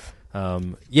move.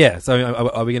 Yeah, so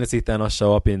are we going to see Thanos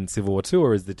show up in Civil War 2,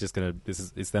 or is it just going to...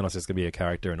 Is Thanos just going to be a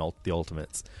character in the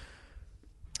Ultimates?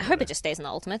 I hope it just stays in the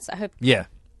Ultimates. I hope... Yeah.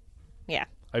 Yeah.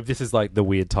 I hope this is like the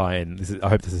weird tie-in. I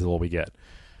hope this is all we get.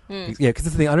 Yeah, because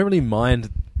that's the thing. I don't really mind,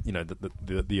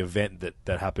 the event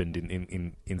that happened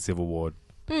in Civil War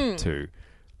 2.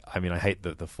 I mean, I hate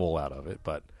the fallout of it,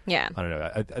 but yeah, I don't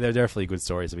know. There are definitely good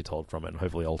stories to be told from it, and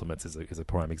hopefully Ultimates is a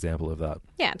prime example of that.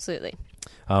 Yeah, absolutely.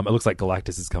 It looks like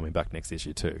Galactus is coming back next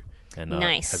issue too. And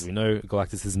nice. As we know,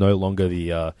 Galactus is no longer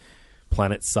the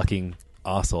planet-sucking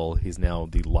arsehole. He's now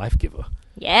the life giver.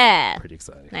 Yeah. Pretty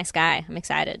exciting. Nice guy. I'm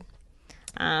excited.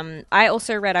 I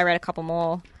also read a couple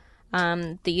more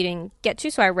that you didn't get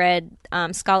to. So I read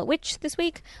Scarlet Witch this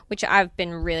week, which I've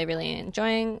been really, really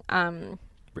enjoying.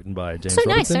 Written by James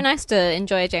Robinson. So nice to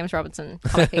enjoy a James Robinson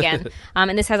comic again.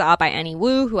 And this has art by Annie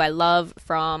Wu, who I love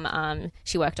from,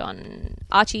 she worked on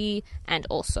Archie and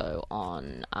also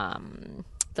on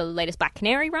the latest Black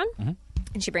Canary run. Mm-hmm.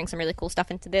 And she brings some really cool stuff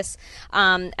into this.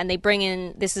 And they bring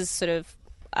in, this is sort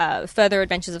of further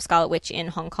adventures of Scarlet Witch in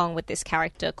Hong Kong with this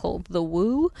character called The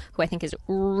Wu, who I think is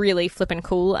really flippin'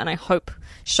 cool, and I hope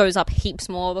shows up heaps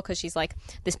more because she's like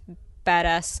this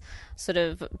badass sort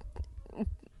of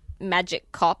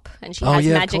magic cop, and she has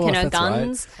magic in her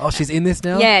guns. Right. Oh, she's in this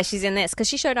now? Yeah, she's in this because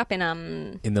she showed up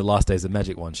in the Last Days of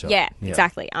Magic one shot. Yeah,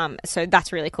 exactly. So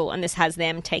that's really cool, and this has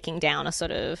them taking down a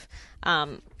sort of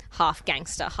half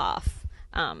gangster, half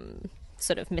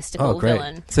sort of mystical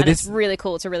villain. So it's really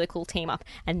cool. It's a really cool team up,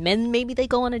 and then maybe they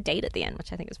go on a date at the end,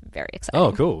 which I think is very exciting.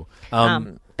 Oh, cool.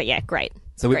 But yeah, great.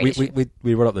 So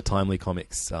we brought up the Timely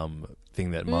Comics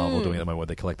thing that Marvel doing at the moment, where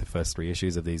they collect the first 3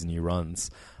 issues of these new runs.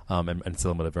 And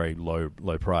sell them at a very low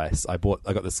price. I got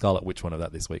the Scarlet Witch one of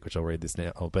that this week, which I'll read this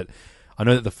now. But I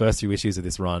know that the first few issues of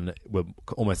this run were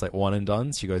almost like one and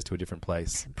done. She goes to a different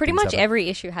place. Pretty much every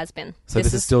issue has been. So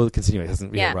this is still continuing,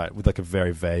 isn't it? Yeah, right. With like a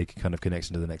very vague kind of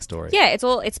connection to the next story. Yeah,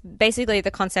 it's basically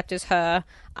the concept is her.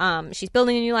 She's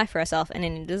building a new life for herself, and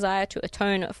in a desire to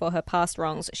atone for her past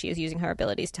wrongs, she is using her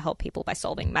abilities to help people by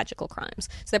solving magical crimes.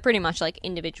 So they're pretty much like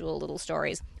individual little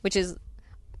stories, which is,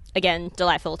 again,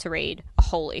 delightful to read a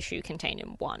whole issue contained in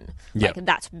one. Yep. Like,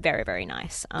 that's very, very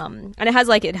nice. And it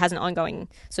has an ongoing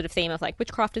sort of theme of like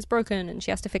witchcraft is broken and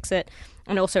she has to fix it.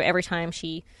 And also every time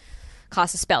she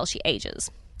casts a spell, she ages.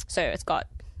 So it's got a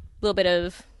little bit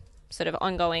of sort of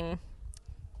ongoing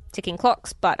ticking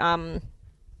clocks, but a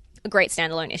great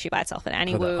standalone issue by itself. And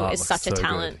Annie Wu is such a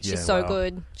talent. She's so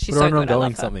good. She's so good. I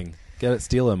love her. Something. Get it,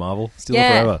 steal her, Marvel. Steal her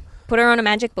forever. Put her on a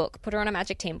magic book. Put her on a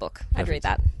magic team book. Perfect. I'd read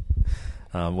that.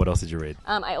 What else did you read?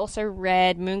 I also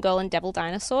read Moon Girl and Devil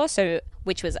Dinosaur,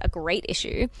 which was a great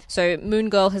issue. So Moon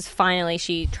Girl has finally,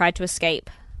 she tried to escape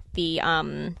the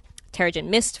Terrigen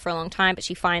Mist for a long time, but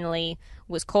she finally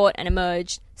was caught and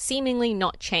emerged seemingly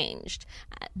not changed,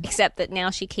 except that now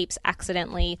she keeps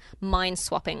accidentally mind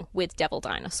swapping with Devil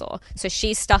Dinosaur. So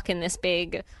she's stuck in this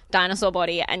big dinosaur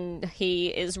body and he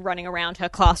is running around her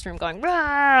classroom going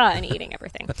rah and eating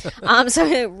everything.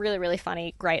 So really, really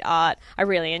funny, great art. I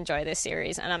really enjoy this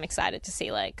series and I'm excited to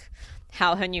see like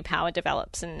how her new power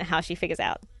develops and how she figures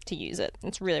out to use it.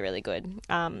 It's really, really good.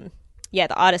 Yeah,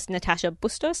 the artist Natasha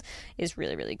Bustos is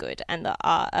really, really good. And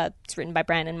it's written by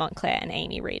Brandon Montclair and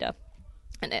Amy Reeder.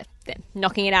 And they're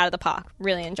knocking it out of the park.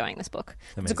 Really enjoying this book.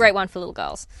 Amazing. It's a great one for little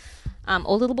girls.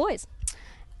 Or little boys.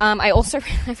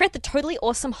 I've read the Totally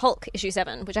Awesome Hulk issue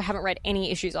 7, which I haven't read any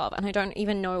issues of. And I don't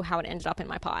even know how it ended up in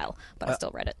my pile. But I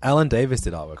still read it. Alan Davis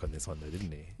did artwork on this one though,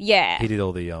 didn't he? Yeah. He did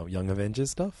all the Young Avengers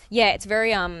stuff? Yeah, it's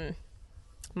very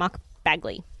Mark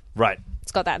Bagley. Right.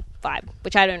 It's got that vibe,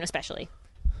 which I don't especially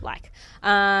like.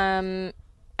 And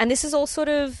this is all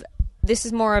this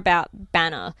is more about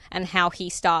Banner and how he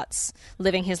starts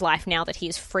living his life now that he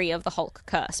is free of the Hulk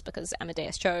curse, because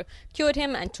Amadeus Cho cured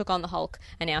him and took on the Hulk,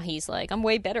 and now he's like, I'm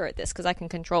way better at this because I can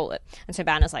control it. And so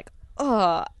Banner's like,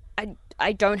 oh,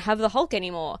 I don't have the Hulk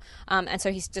anymore. And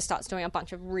so he just starts doing a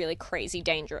bunch of really crazy,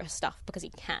 dangerous stuff because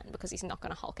he's not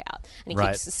going to Hulk out. And he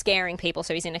keeps scaring people,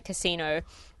 so he's in a casino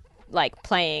like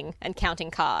playing and counting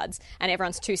cards, and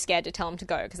everyone's too scared to tell him to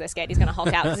go because they're scared he's going to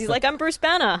Hulk out because he's like, I'm Bruce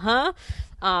Banner, huh?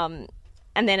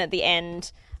 And then at the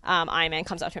end, Iron Man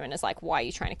comes up to him and is like, why are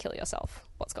you trying to kill yourself?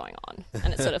 What's going on?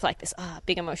 And it's sort of like this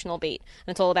big emotional beat.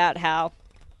 And it's all about how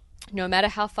no matter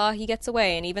how far he gets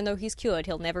away, and even though he's cured,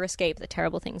 he'll never escape the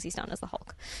terrible things he's done as the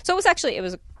Hulk. So it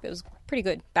was pretty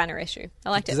good banner issue. I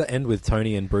liked it. Does that end with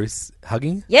Tony and Bruce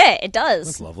hugging? Yeah, it does.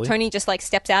 That's lovely. Tony just like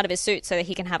steps out of his suit so that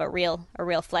he can have a real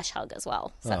flesh hug as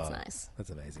well. So that's nice. That's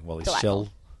amazing. While his Delightful.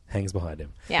 shell hangs behind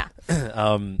him. Yeah.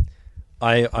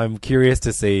 I'm curious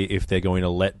to see if they're going to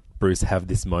let Bruce have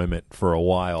this moment for a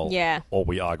while. Yeah. Or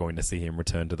we are going to see him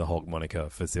return to the Hulk moniker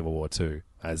for Civil War 2,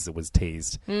 as it was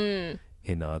teased in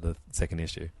the second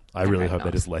issue. I really hope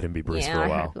they just let him be Bruce for a I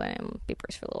while. hope let him be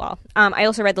Bruce for a little while. I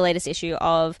also read the latest issue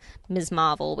of Ms.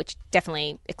 Marvel, which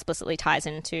definitely explicitly ties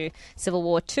into Civil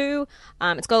War 2.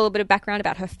 It's got a little bit of background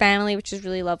about her family, which is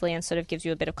really lovely, and sort of gives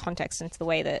you a bit of context into the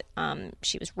way that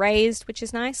she was raised, which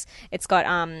is nice. It's got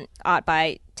art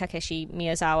by Takeshi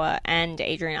Miyazawa and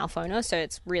Adrian Alphona, so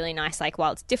it's really nice. Like,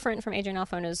 while it's different from Adrian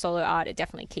Alphona's solo art, it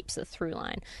definitely keeps the through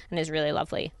line and is really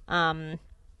lovely.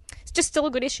 It's just still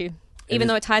a good issue. Even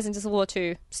though it ties into Civil War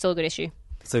 2, still a good issue.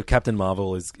 So Captain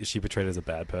Marvel, is she portrayed as a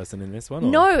bad person in this one?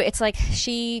 Or? No, it's like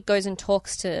she goes and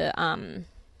talks to...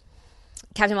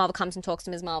 Captain Marvel comes and talks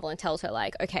to Ms. Marvel and tells her,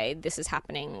 like, okay, this is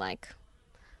happening, like,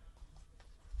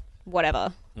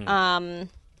 whatever. And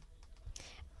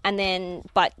then,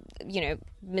 but, you know,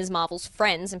 Ms. Marvel's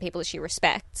friends and people that she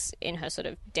respects in her sort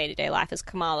of day-to-day life as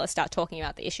Kamala start talking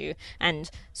about the issue and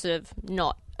sort of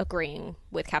not agreeing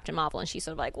with Captain Marvel, and she's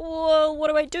sort of like, whoa, what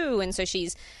do I do? And so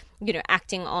she's, you know,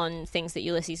 acting on things that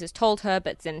Ulysses has told her,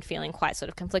 but then feeling quite sort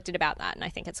of conflicted about that. And I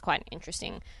think it's quite an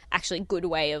interesting, actually good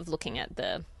way of looking at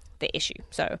the issue.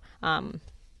 So,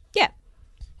 yeah.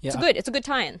 It's a good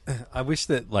tie-in. I wish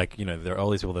that, like, you know, there are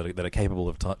all these people that are capable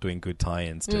of doing good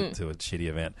tie-ins to a shitty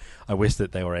event. I wish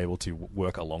that they were able to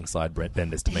work alongside Brett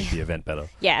Bendis to make the event better.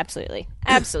 Yeah, absolutely.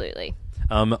 Absolutely.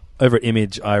 Over at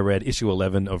Image, I read issue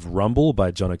 11 of Rumble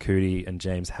by John Acudi and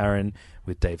James Harron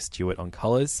with Dave Stewart on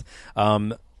colours.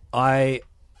 I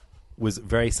was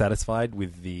very satisfied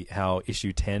with how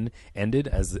issue 10 ended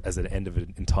as an end of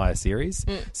an entire series.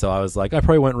 So I was like, I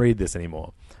probably won't read this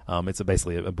anymore. It's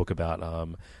basically a book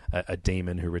about a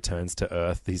demon who returns to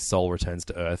Earth. His soul returns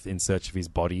to Earth in search of his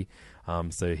body,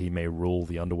 so he may rule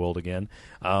the underworld again.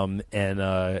 I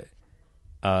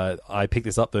picked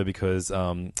this up, though, because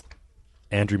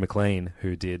Andrew McLean,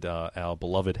 who did our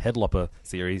beloved Headlopper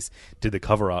series, did the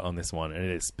cover art on this one, and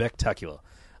it is spectacular.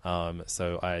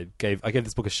 So I gave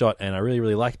this book a shot, and I really,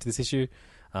 really liked this issue.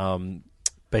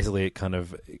 Basically, it kind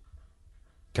of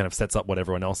sets up what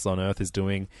everyone else on Earth is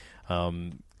doing,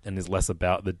 and is less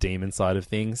about the demon side of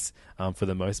things for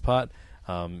the most part.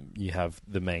 You have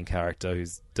the main character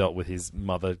who's dealt with his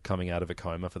mother coming out of a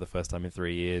coma for the first time in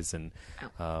 3 years, and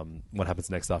what happens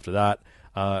next after that.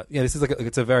 This is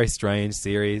it's a very strange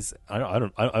series. I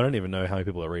don't even know how many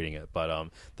people are reading it, but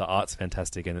the art's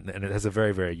fantastic, and it has a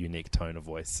very, very unique tone of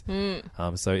voice.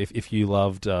 So if you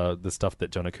loved the stuff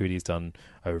that John Acudi's done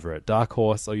over at Dark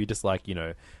Horse, or you just like, you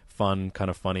know, fun, kind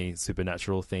of funny,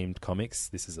 supernatural themed comics,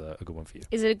 this is a good one for you.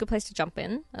 Is it a good place to jump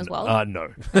in as well?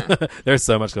 No. There's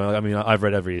so much going on. I mean, I've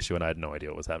read every issue and I had no idea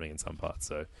what was happening in some parts.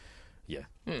 So, yeah,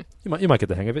 you might get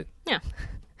the hang of it. Yeah.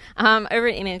 Over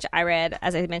at Image, I read,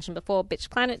 as I mentioned before,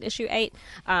 Bitch Planet issue 8,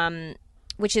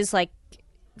 which is like,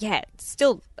 yeah,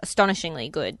 still astonishingly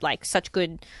good. Like, such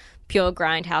good pure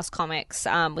grindhouse comics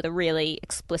with a really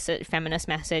explicit feminist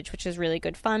message, which is really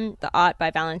good fun. The art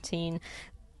by Valentine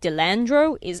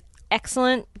Delandro is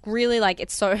excellent. Really, like,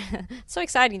 it's so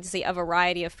exciting to see a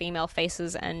variety of female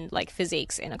faces and like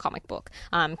physiques in a comic book,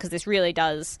 because this really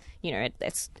does, you know,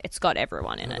 it's got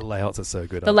everyone in it. The layouts are so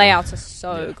good. The layouts are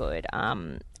so good,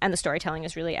 and the storytelling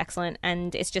is really excellent,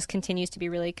 and it just continues to be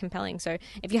really compelling. So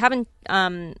if you haven't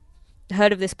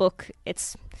heard of this book,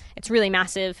 it's really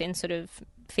massive in sort of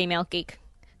female geek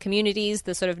communities.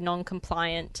 The sort of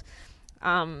non-compliant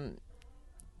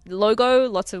logo,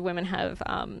 lots of women have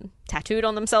tattooed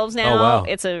on themselves now. Oh, wow.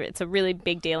 It's a really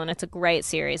big deal, and it's a great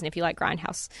series. And if you like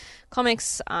grindhouse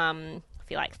comics,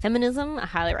 if you like feminism, I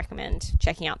highly recommend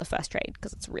checking out the first trade,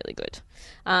 because it's really good.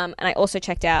 And I also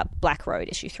checked out Black Road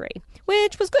issue 3,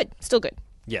 which was good, still good.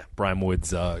 Yeah, Brian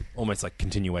Wood's almost like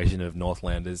continuation of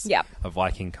Northlanders, a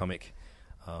Viking comic.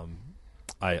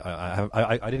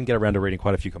 I didn't get around to reading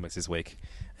quite a few comics this week,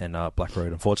 and Black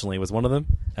Road unfortunately was one of them,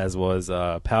 as was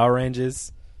Power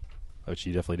Rangers, which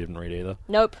you definitely didn't read either.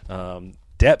 Nope.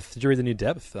 Depth. Did you read the new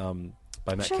Depth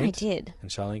by Matt Kint? I did. And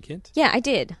Charlene Kint? Yeah, I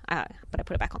did. But I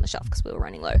put it back on the shelf because we were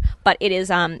running low. But it is,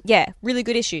 really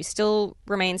good issue. Still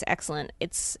remains excellent.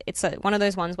 It's one of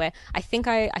those ones where I think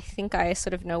I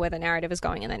sort of know where the narrative is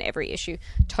going, and then every issue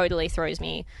totally throws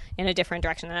me in a different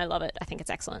direction, and I love it. I think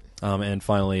it's excellent. And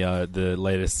finally, the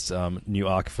latest new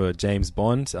arc for James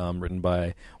Bond, written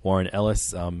by Warren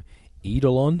Ellis,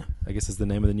 Eidolon, I guess is the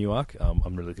name of the new arc.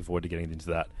 I'm really looking forward to getting into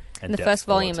that. And the first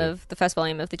volume of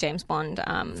the James Bond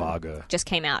Varga just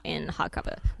came out in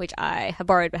hardcover, which I have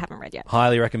borrowed but haven't read yet.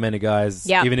 Highly recommended, guys.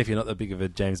 Yep. Even if you're not that big of a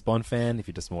James Bond fan, if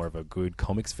you're just more of a good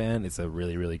comics fan, it's a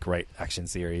really, really great action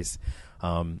series,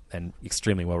 and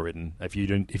extremely well written. If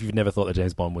you've never thought that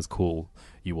James Bond was cool,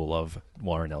 you will love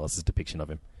Warren Ellis's depiction of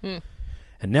him.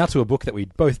 And now to a book that we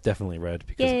both definitely read,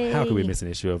 because how could we miss an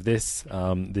issue of this?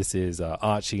 This is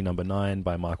Archie #9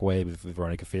 by Mark Waid with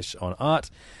Veronica Fish on art.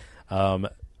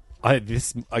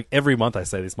 Every month I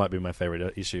say this might be my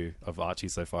favorite issue of Archie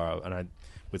so far, and I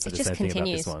would say the same thing about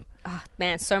this one. Oh,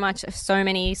 man, so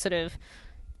many sort of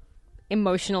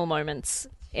emotional moments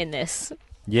in this.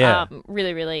 Yeah.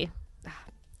 Really, really,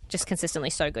 just consistently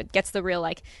so good. Gets the real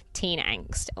like teen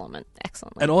angst element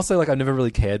excellently. And also, like, I've never really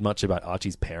cared much about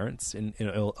Archie's parents in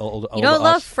older you don't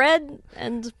love Archie. Fred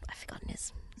and I've forgotten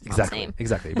his name.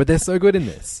 Exactly. But they're so good in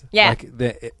this. Yeah. Like,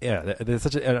 they're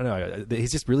such a, I don't know,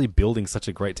 he's just really building such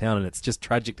a great town, and it's just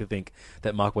tragic to think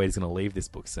that Mark Waid is going to leave this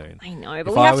book soon. I know,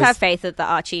 but we have to have faith that the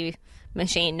Archie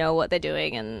machine know what they're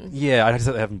doing, and yeah, I just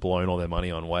hope they haven't blown all their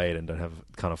money on Wade and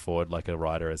can't afford like a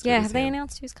writer as good as have they him.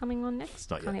 announced who's coming on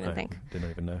next? Not Can't yet, even no. think. Didn't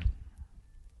even know.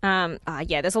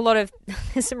 There's a lot of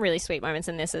there's some really sweet moments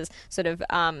in this, as sort of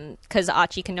because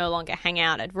Archie can no longer hang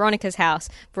out at Veronica's house.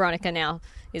 Veronica now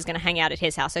is going to hang out at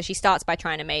his house, so she starts by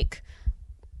trying to make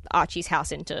Archie's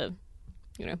house into,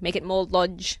 make it more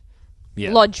lodge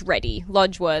ready,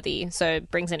 lodge worthy. So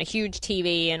brings in a huge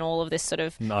TV and all of this sort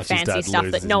of fancy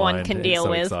stuff that no one can deal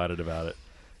with. He's so excited about it.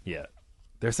 Yeah,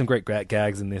 there's some great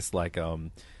gags in this, like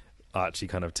Archie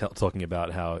kind of talking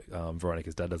about how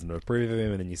Veronica's dad doesn't approve of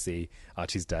him, and then you see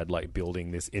Archie's dad like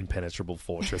building this impenetrable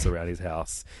fortress around his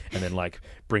house, and then like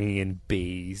bringing in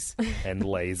bees and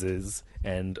lasers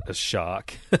and a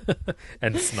shark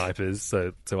and snipers.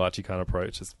 So Archie can't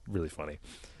approach. It's really funny.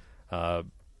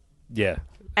 Yeah.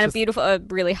 And a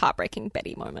really heartbreaking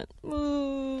Betty moment.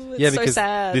 Ooh, it's because so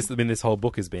sad. This whole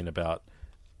book has been about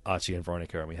Archie and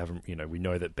Veronica, and we haven't, we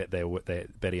know that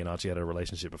Betty and Archie had a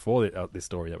relationship before this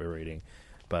story that we're reading,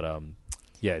 but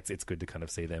it's good to kind of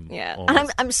see them. Yeah,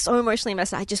 and I'm so emotionally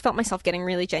invested. I just felt myself getting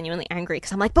really genuinely angry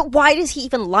because I'm like, but why does he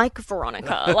even like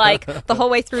Veronica? Like the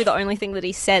whole way through, the only thing that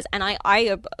he says, and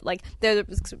I like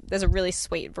there's a really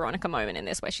sweet Veronica moment in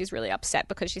this where she's really upset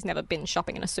because she's never been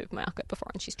shopping in a supermarket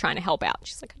before, and she's trying to help out.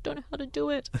 She's like, I don't know how to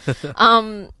do it.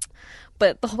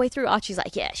 But the whole way through, Archie's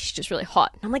like, yeah, she's just really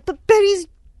hot. And I'm like, but Betty's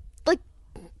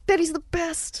the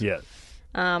best. Yeah.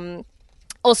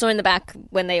 Also in the back,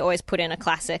 when they always put in a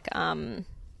classic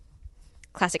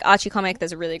Archie comic,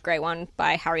 there's a really great one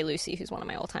by Harry Lucy, who's one of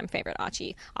my all-time favorite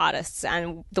Archie artists,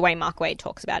 and the way Mark Waid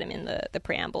talks about him in the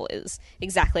preamble is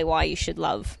exactly why you should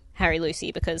love Harry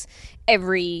Lucy, because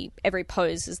every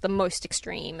pose is the most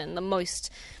extreme and the most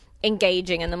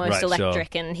engaging and the most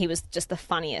electric, and he was just the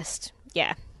funniest.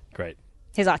 Yeah. Great.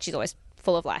 His Archie's always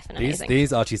full of life and amazing.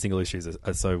 These Archie single issues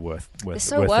are so worth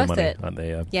so the money, it, aren't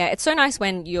they? Yeah, it's so nice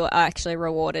when you're actually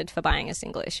rewarded for buying a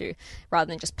single issue rather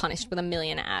than just punished with a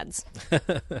million ads.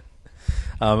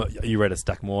 You read a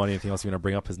stack more. Anything else you want to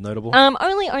bring up as notable?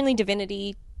 Only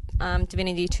Divinity.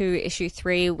 Divinity 2 issue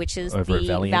 3, which is Over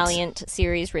the at Valiant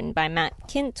series written by Matt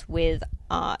Kint with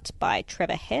art by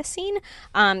Trevor Hairsine.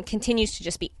 Continues to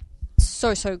just be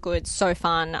so good, so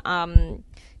fun.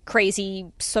 Crazy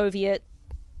Soviet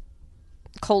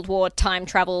Cold War time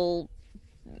travel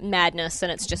madness,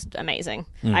 and it's just amazing.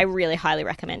 I really highly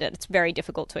recommend it. It's very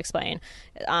difficult to explain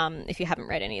if you haven't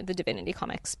read any of the Divinity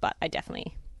comics, but I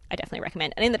definitely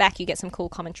recommend. And in the back you get some cool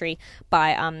commentary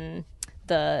by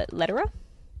the letterer,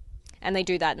 and they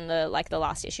do that in the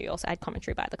last issue. Also had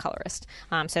commentary by the colorist,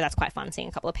 so that's quite fun, seeing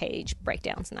a couple of page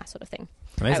breakdowns and that sort of thing.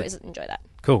 Amazing. I always enjoy that.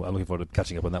 Cool. I'm looking forward to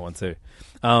catching up on that one too.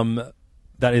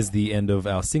 That is the end of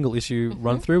our single issue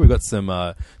run through. We've got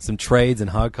some trades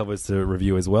and hardcovers to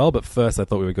review as well. But first, I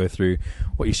thought we would go through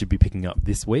what you should be picking up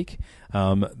this week.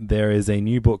 There is a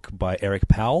new book by Eric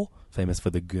Powell, famous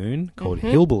for The Goon, called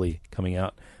Hillbilly, coming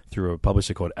out through a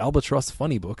publisher called Albatross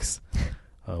Funny Books.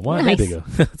 Why aren't they bigger?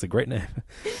 That's a great name.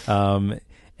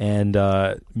 And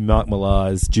Mark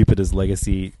Millar's Jupiter's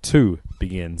Legacy 2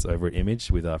 begins over at Image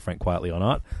with Frank Quietly on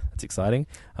art. That's exciting.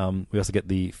 We also get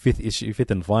the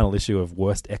fifth and final issue of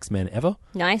Worst X-Men Ever.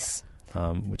 Nice.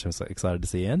 which I'm so excited to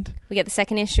see end. We get the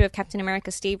second issue of Captain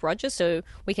America Steve Rogers, so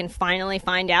we can finally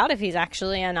find out if he's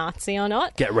actually a Nazi or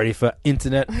not. Get ready for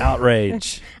internet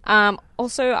outrage.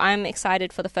 Also, I'm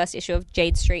excited for the first issue of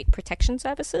Jade Street Protection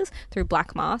Services through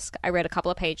Black Mask. I read a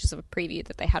couple of pages of a preview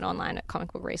that they had online at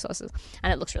Comic Book Resources,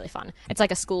 and it looks really fun. It's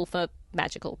like a school for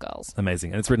magical girls.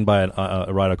 Amazing. And it's written by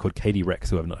a writer called Katie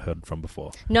Rex, who I've not heard from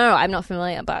before. No, I'm not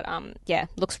familiar, but yeah,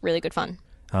 looks really good fun.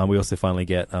 We also finally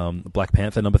get Black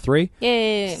Panther #3.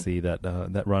 Yay! See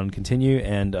that run continue,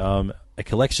 and a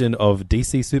collection of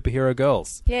DC superhero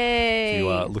girls. Yay! If you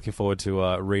are looking forward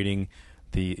to reading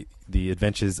the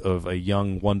adventures of a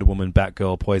young Wonder Woman,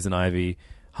 Batgirl, Poison Ivy,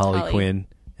 Harley Quinn,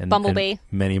 and Bumblebee, and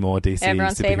many more DC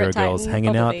everyone's superhero girls Titan,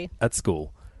 hanging Bumblebee. out at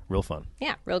school. Real fun.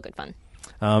 Yeah, real good fun.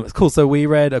 It's cool. So we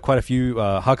read quite a few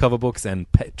hardcover books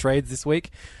and pet trades this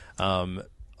week.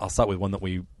 I'll start with one that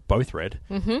we both read,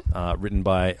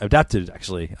 adapted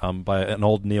actually by an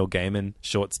old Neil Gaiman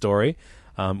short story.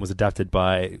 Was adapted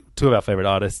by two of our favorite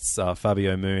artists,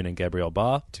 Fabio Moon and Gabriel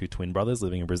Bar, two twin brothers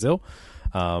living in Brazil.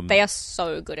 They are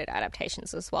so good at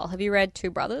adaptations as well. Have you read Two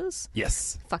Brothers?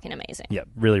 Yes. Fucking amazing. Yeah,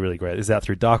 really, really great. It's out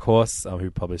through Dark Horse, who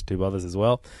published Two Brothers as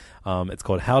well. It's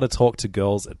called How to Talk to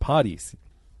Girls at Parties.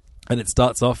 And it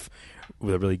starts off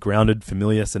with a really grounded,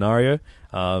 familiar scenario.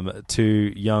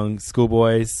 Two young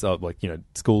schoolboys,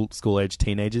 school-age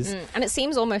teenagers. And it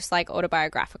seems almost like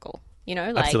autobiographical,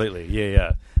 like... Absolutely,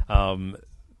 yeah.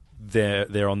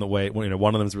 They're on the way.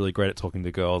 One of them is really great at talking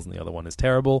to girls, and the other one is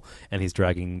terrible. And he's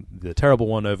dragging the terrible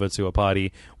one over to a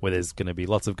party where there's going to be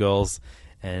lots of girls.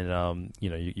 And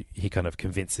he kind of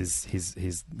convinces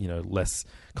his less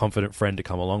confident friend to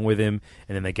come along with him.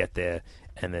 And then they get there,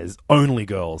 and there's only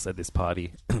girls at this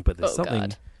party. But there's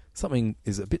something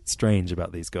is a bit strange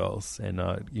about these girls, and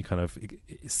you kind of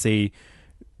see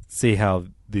how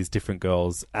these different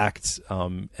girls act,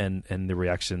 and the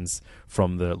reactions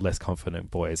from the less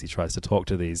confident boy as he tries to talk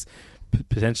to these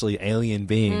potentially alien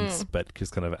beings, but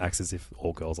just kind of acts as if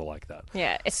all girls are like that.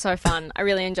 Yeah, it's so fun. I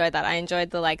really enjoyed that. I enjoyed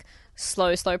the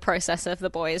slow process of the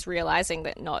boys realizing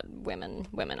that not women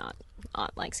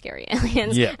aren't like scary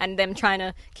aliens, and them trying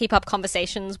to keep up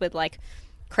conversations with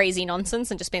crazy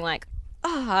nonsense and just being like,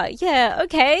 yeah,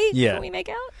 okay, can we make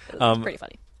out? It's pretty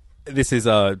funny. This is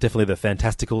definitely the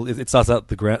fantastical. It starts out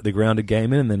the grounded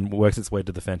Gaiman and then works its way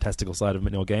to the fantastical side of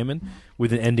Neil Gaiman,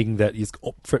 with an ending that is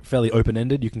fairly open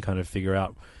ended. You can kind of figure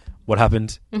out what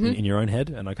happened in your own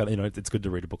head, and it's good to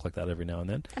read a book like that every now and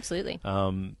then. Absolutely.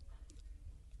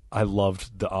 I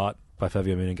loved the art by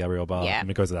Fabio Moon and Gabriel Bar. Yeah. And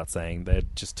it goes without saying, they're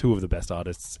just two of the best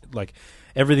artists.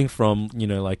 Everything from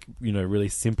really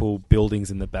simple buildings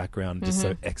in the background, just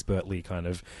so expertly kind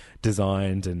of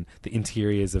designed, and the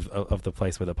interiors of the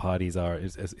place where the parties are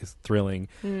is thrilling.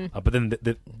 But then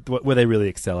where they really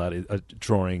excel at is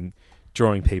drawing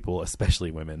people,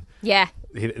 especially women. Yeah,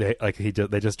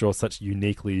 they just draw such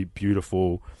uniquely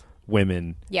beautiful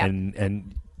women. Yeah,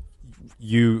 and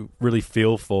you really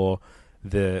feel for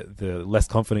the less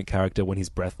confident character when he's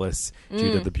breathless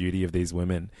due to the beauty of these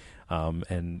women.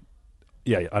 And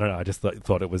yeah, I don't know. I just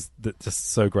thought it was just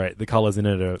so great. The colors in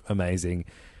it are amazing.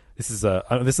 This is a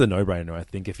no-brainer, I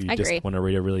think, if you just want to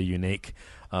read a really unique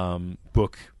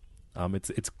book.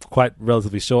 It's quite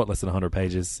relatively short, less than 100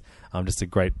 pages. Just a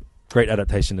great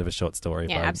adaptation of a short story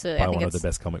by one of the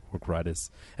best comic book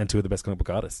writers and two of the best comic book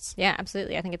artists. Yeah,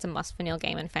 absolutely. I think it's a must for Neil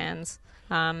Gaiman fans.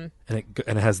 And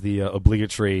it has the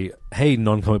obligatory, "Hey,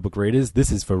 non-comic book readers,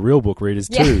 this is for real book readers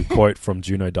too," quote from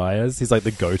Juno Diaz. He's like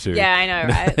the go-to. Yeah, I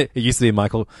know, right? It used to be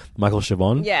Michael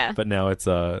Chabon. Yeah. But now it's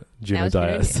Juno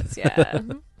Diaz. Yeah.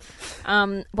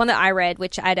 One that I read,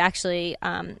 which I'd actually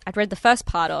I'd read the first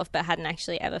part of but hadn't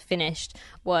actually ever finished,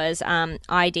 was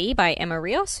ID by Emma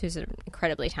Rios, who's an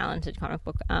incredibly talented comic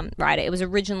book writer. It was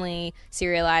originally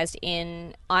serialized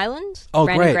in Ireland,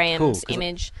 Brandon Graham's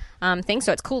Image thing,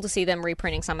 so it's cool to see them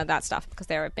reprinting some of that stuff, because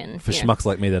there have been for schmucks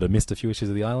like me that have missed a few issues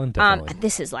of the Island. Definitely.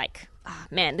 This is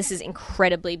this is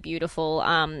incredibly beautiful.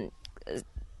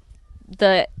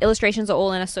 The illustrations are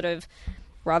all in a sort of,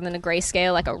 rather than a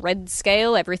grayscale, like a red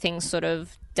scale. Everything's sort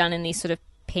of done in these sort of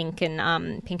pink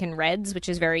and reds, which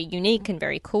is very unique and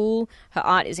very cool. Her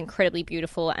art is incredibly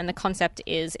beautiful, and the concept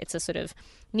is it's a sort of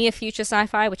near future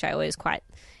sci-fi, which I always quite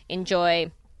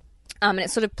enjoy. And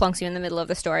it sort of plonks you in the middle of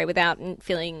the story without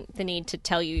feeling the need to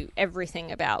tell you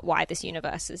everything about why this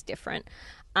universe is different.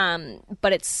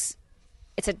 But it's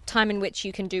a time in which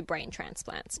you can do brain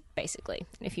transplants, basically.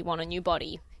 And if you want a new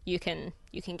body, you can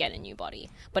get a new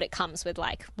body, but it comes with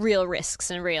real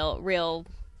risks and real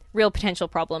real potential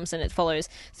problems, and it follows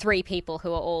 3 people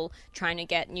who are all trying to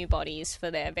get new bodies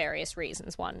for their various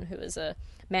reasons. One who is a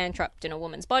man trapped in a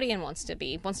woman's body and wants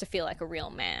to feel like a real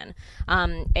man.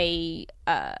 A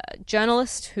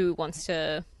journalist who wants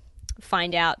to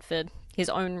find out for his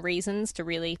own reasons to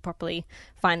really properly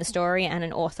find the story, and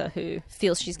an author who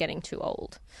feels she's getting too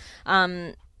old.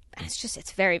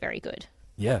 It's very, very good.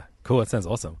 Yeah, cool. That sounds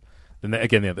awesome. And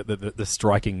again, the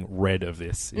striking red of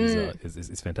this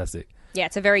is fantastic. Yeah,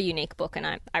 it's a very unique book,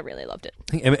 and I really loved it.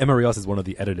 I think Emma Rios is one of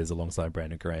the editors alongside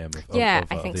Brandon Graham of I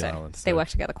think The so. Island. They work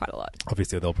together quite a lot.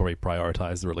 Obviously, they'll probably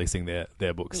prioritise releasing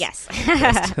their books. Yes.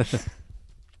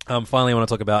 Finally, I want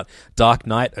to talk about Dark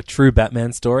Knight, a true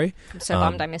Batman story. I'm so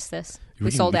bummed I missed this. We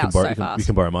You sold can out borrow, so fast. You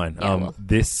can borrow mine. Yeah, well.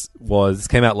 This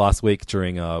came out last week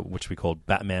during which we called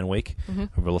Batman Week,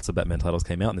 where lots of Batman titles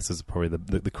came out, and this was probably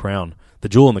the crown, the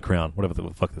jewel in the crown, whatever the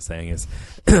fuck the saying is.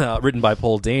 Written by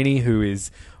Paul Dini, who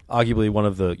is arguably one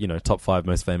of the top 5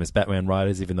 most famous Batman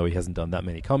writers, even though he hasn't done that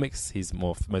many comics. He's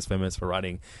most famous for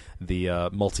writing the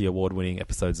multi-award winning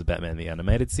episodes of Batman the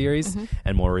Animated Series,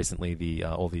 and more recently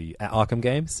all the Arkham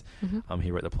games. He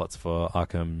wrote the plots for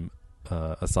Arkham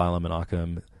Asylum and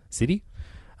Arkham City.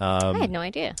 I had no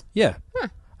idea. Yeah.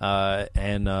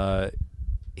 And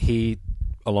he,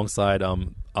 alongside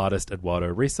artist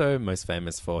Eduardo Risso, most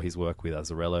famous for his work with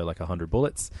Azzarello, like 100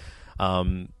 Bullets,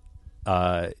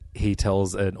 he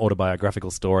tells an autobiographical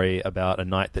story about a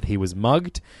night that he was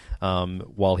mugged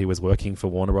while he was working for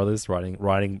Warner Brothers,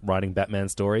 writing Batman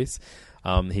stories.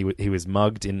 He was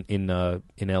mugged in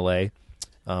LA.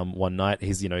 One night,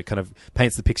 he's kind of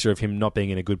paints the picture of him not being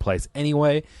in a good place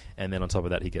anyway, and then on top of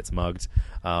that, he gets mugged,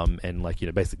 and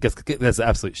basically there's the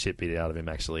absolute shit beat out of him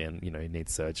actually, and he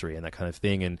needs surgery and that kind of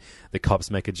thing. And the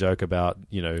cops make a joke about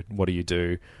what do you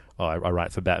do? Oh, I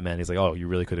write for Batman. He's like, oh, you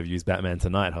really could have used Batman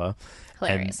tonight, huh?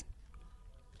 Hilarious. And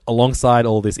alongside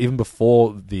all this, even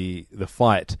before the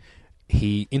fight,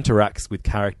 he interacts with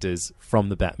characters from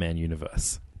the Batman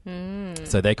universe.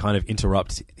 So they kind of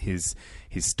interrupt his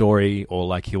story, or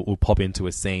like he'll pop into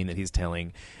a scene that he's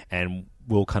telling and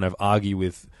will kind of argue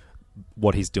with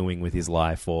what he's doing with his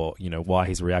life, or why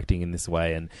he's reacting in this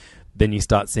way. And then you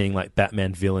start seeing like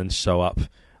Batman villains show up,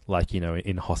 like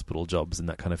in hospital jobs and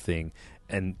that kind of thing,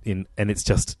 and it's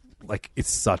just like, it's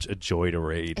such a joy to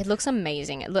read. It looks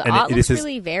amazing. The art looks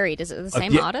really varied. Is it the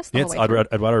same artist? Yeah, it's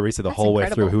Eduardo Risso the whole way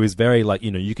through, who is very like,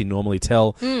 you can normally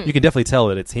tell, you can definitely tell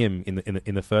that it's him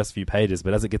in the first few pages,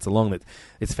 but as it gets along,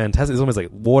 it's fantastic. There's almost like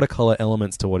watercolor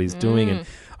elements to what he's doing, and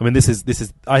I mean, this is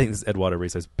I think this is Eduardo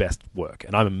Risso's best work,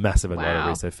 and I'm a massive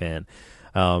Eduardo Risso fan.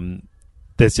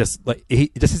 There's just like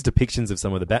just his depictions of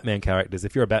some of the Batman characters.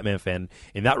 If you're a Batman fan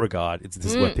in that regard, this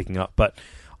is worth picking up. But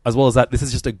as well as that, this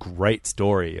is just a great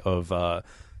story of, a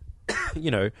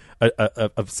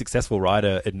successful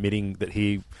writer admitting that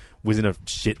he was in a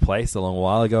shit place a long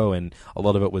while ago, and a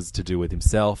lot of it was to do with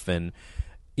himself. And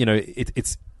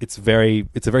it's a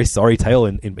very sorry tale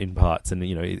in parts, and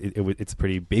it's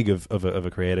pretty big of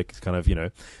a creator to kind of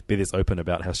be this open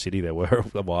about how shitty they were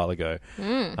a while ago.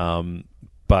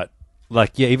 But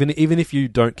like, yeah, even if you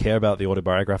don't care about the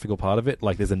autobiographical part of it,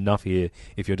 like, there's enough here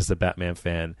if you're just a Batman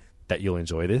fan that you'll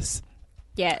enjoy this.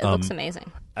 Yeah, it looks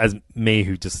amazing. As me,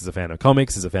 who just is a fan of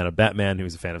comics, is a fan of Batman,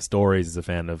 who's a fan of stories, is a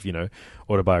fan of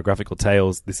autobiographical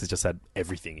tales, this has just had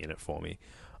everything in it for me.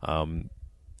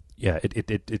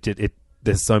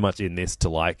 There's so much in this to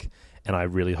like, and I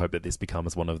really hope that this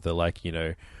becomes one of the, like,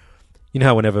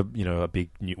 how whenever a big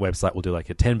new website will do like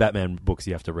a 10 Batman books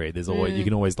you have to read, there's always you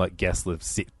can always like guess the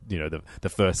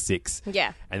first 6,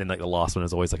 and then like the last one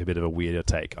is always like a bit of a weirder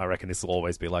take. I reckon this will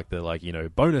always be like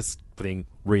the bonus thing,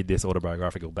 read this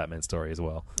autobiographical Batman story as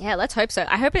well. Yeah, let's hope so.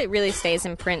 I hope it really stays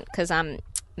in print, because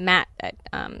Matt at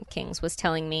King's was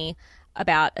telling me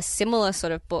about a similar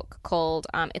sort of book called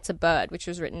It's a Bird, which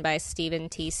was written by Stephen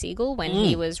T. Siegel when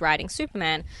he was writing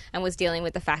Superman, and was dealing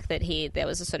with the fact that there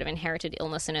was a sort of inherited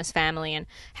illness in his family, and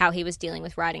how he was dealing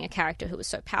with writing a character who was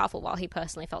so powerful while he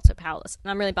personally felt so powerless.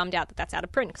 And I'm really bummed out that that's out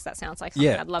of print, because that sounds like something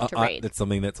I'd love to read. That's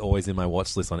something that's always in my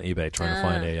watch list on eBay, trying to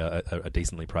find a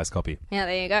decently priced copy. Yeah,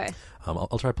 there you go.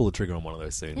 I'll try to pull the trigger on one of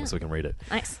those soon, so we can read it.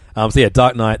 Nice.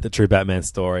 Dark Knight, the true Batman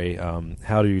story,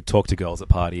 how to talk to girls at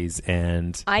parties,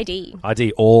 and ID,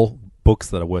 all books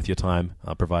that are worth your time,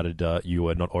 provided you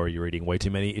are not already reading way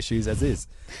too many issues as is.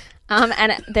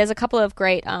 And there's a couple of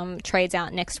great trades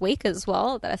out next week as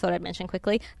well that I thought I'd mention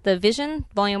quickly. The Vision,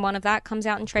 Volume 1 of that comes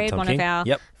out in trade, Tom one King. of our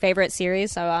Yep. favourite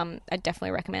series. So I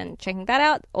definitely recommend checking that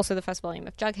out. Also, the first volume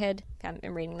of Jughead. I've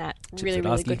been reading that. Really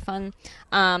Zdarsky. good fun.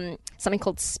 Something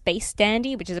called Space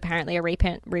Dandy, which is apparently a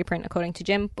reprint according to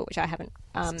Jim, but which I haven't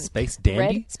Space Dandy?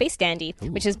 read. Space Dandy,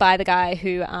 which is by the guy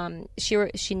who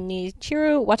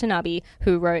Shinichiro Watanabe,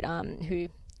 who wrote who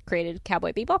created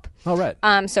Cowboy Bebop. Oh, right.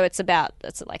 So it's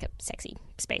like a sexy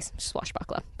space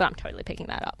swashbuckler, but I'm totally picking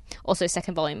that up. Also,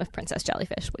 second volume of Princess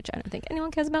Jellyfish, which I don't think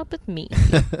anyone cares about but me.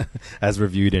 As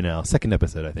reviewed in our second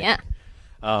episode, I think. Yeah.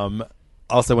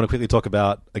 Also want to quickly talk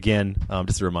about, again,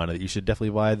 just a reminder that you should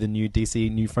definitely buy the new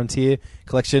DC New Frontier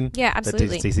collection. Yeah,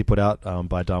 absolutely. That DC put out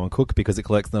by Darwin Cook, because it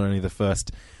collects not only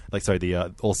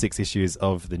all 6 issues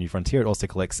of the New Frontier, it also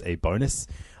collects a bonus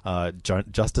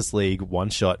Justice League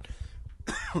one-shot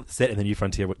set in the New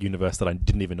Frontier universe that I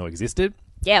didn't even know existed.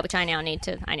 Yeah, which I now need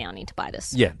to buy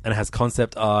this. Yeah, and it has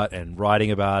concept art and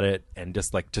writing about it, and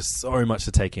just so much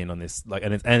to take in on this.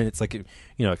 And it's like, a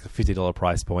 $50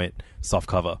 price point soft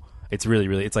cover. It's really,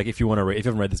 really. It's like, if you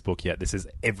haven't read this book yet, this is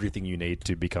everything you need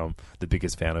to become the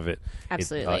biggest fan of it.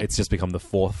 Absolutely. It's just become the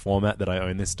 4th format that I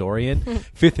own this story in.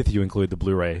 5th if you include the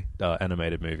Blu-ray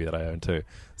animated movie that I own too.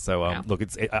 So Wow. look,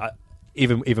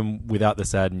 even without the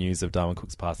sad news of Darwin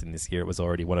Cook's passing this year, it was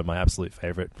already one of my absolute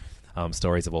favorite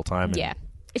stories of all time. Yeah.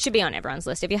 It should be on everyone's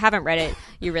list. If you haven't read it,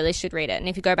 you really should read it. And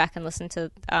if you go back and listen to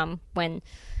when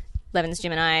Levins,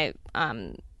 Jim, and I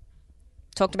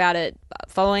talked about it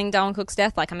following Darwin Cook's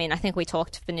death, I think we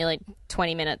talked for nearly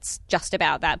 20 minutes just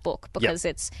about that book, because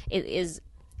it is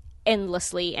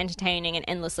endlessly entertaining and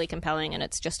endlessly compelling, and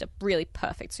it's just a really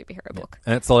perfect superhero book.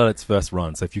 And it's all at its first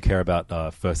run, so if you care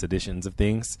about first editions of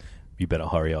things, you better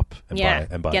hurry up and buy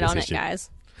get this on issue. it, guys.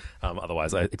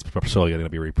 Otherwise, it's surely going to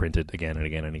be reprinted again and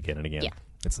again and again and again. Yeah.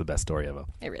 It's the best story ever.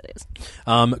 It really is.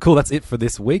 Cool, that's it for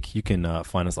this week. You can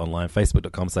find us online,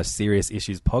 facebook.com/Serious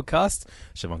Issues Podcast.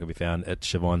 Siobhan can be found at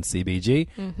Siobhan CBG,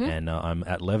 and I'm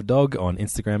at LevDog on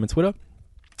Instagram and Twitter.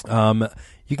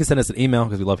 You can send us an email,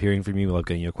 because we love hearing from you. We love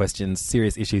getting your questions.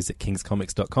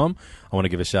 SeriousIssues@kingscomics.com. I want to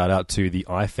give a shout out to the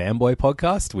iFanboy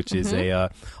podcast, which is a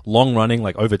long-running,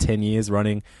 over 10 years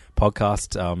running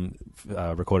podcast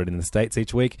recorded in the States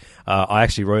each week. I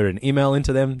actually wrote an email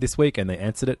into them this week, and they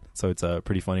answered it. So it's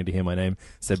pretty funny to hear my name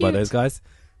said by those guys.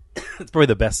 It's probably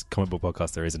the best comic book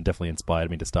podcast there is, and definitely inspired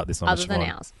me to start this one. Other than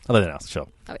ours, sure.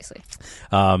 Obviously.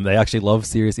 They actually love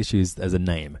Serious Issues as a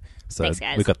name. So thanks,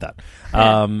 guys. we got that.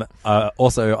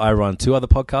 Also, I run 2 other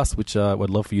podcasts, which I would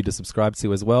love for you to subscribe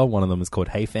to as well. One of them is called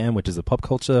Hey Fam, which is a pop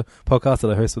culture podcast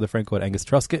that I host with a friend called Angus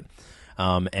Truscott.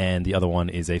 And the other one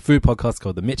is a food podcast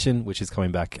called The Mitchin, which is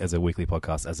coming back as a weekly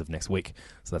podcast as of next week.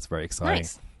 So that's very exciting.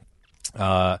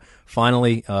 Nice.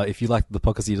 Finally, if you like the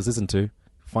podcast you just listened to,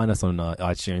 find us on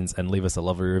iTunes and leave us a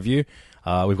lovely review.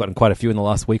 We've gotten quite a few in the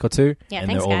last week or two, and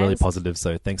thanks, they're all really guys. positive,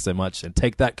 so thanks so much. And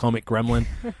take that, Comic Gremlin.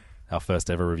 Our first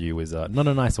ever review was not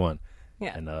a nice one.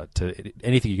 Yeah. And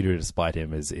anything you can do to spite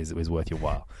him is worth your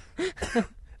while.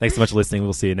 Thanks so much for listening.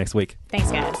 We'll see you next week.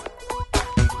 Thanks, guys.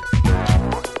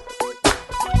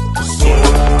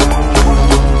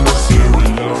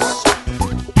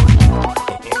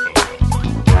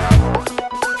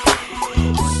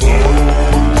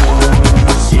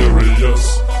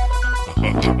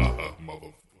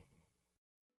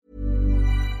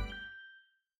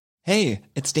 Hey,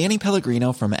 it's Danny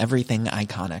Pellegrino from Everything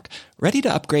Iconic. Ready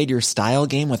to upgrade your style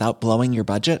game without blowing your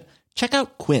budget? Check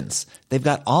out Quince. They've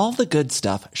got all the good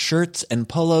stuff, shirts and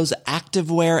polos,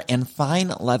 activewear, and fine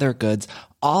leather goods,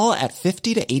 all at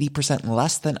 50 to 80%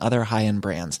 less than other high-end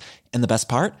brands. And the best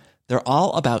part? They're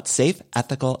all about safe,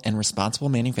 ethical, and responsible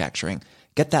manufacturing.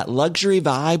 Get that luxury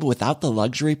vibe without the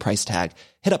luxury price tag.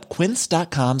 Hit up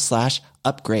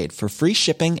quince.com/upgrade for free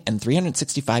shipping and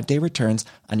 365-day returns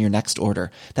on your next order.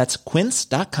 That's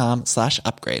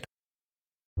quince.com/upgrade.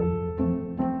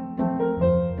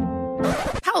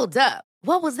 Hold up.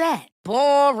 What was that?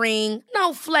 Boring.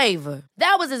 No flavor.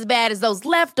 That was as bad as those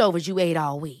leftovers you ate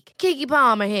all week. Keke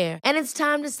Palmer here, and it's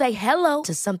time to say hello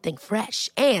to something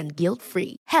fresh and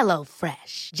guilt-free. Hello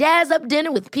Fresh. Jazz up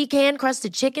dinner with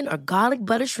pecan-crusted chicken or garlic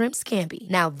butter shrimp scampi.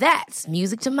 Now that's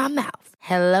music to my mouth.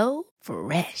 Hello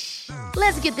Fresh.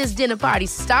 Let's get this dinner party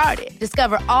started.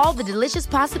 Discover all the delicious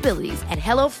possibilities at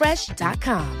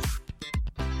hellofresh.com.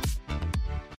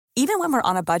 Even when we're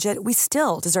on a budget, we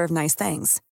still deserve nice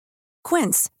things.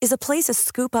 Quince is a place to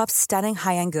scoop up stunning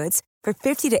high-end goods for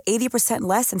 50 to 80%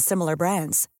 less than similar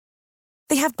brands.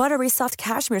 They have buttery soft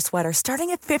cashmere sweaters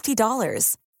starting at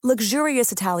 $50,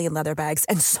 luxurious Italian leather bags,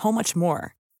 and so much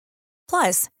more.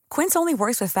 Plus, Quince only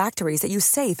works with factories that use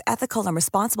safe, ethical, and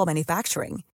responsible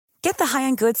manufacturing. Get the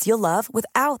high-end goods you'll love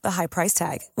without the high price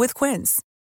tag with Quince.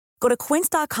 Go to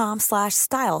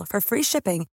quince.com/style for free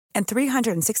shipping and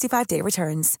 365-day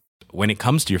returns. When it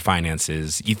comes to your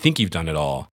finances, you think you've done it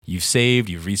all. You've saved,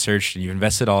 you've researched, and you've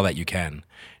invested all that you can.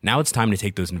 Now it's time to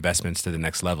take those investments to the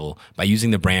next level by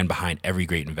using the brand behind every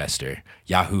great investor,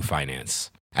 Yahoo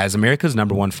Finance. As America's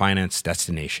 #1 finance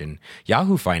destination,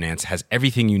 Yahoo Finance has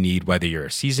everything you need, whether you're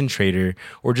a seasoned trader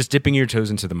or just dipping your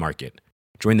toes into the market.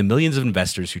 Join the millions of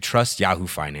investors who trust Yahoo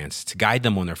Finance to guide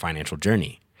them on their financial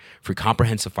journey. For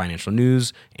comprehensive financial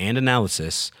news and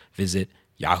analysis, visit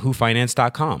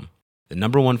yahoofinance.com, the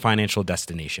 #1 financial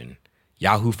destination,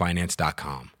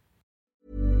 yahoofinance.com.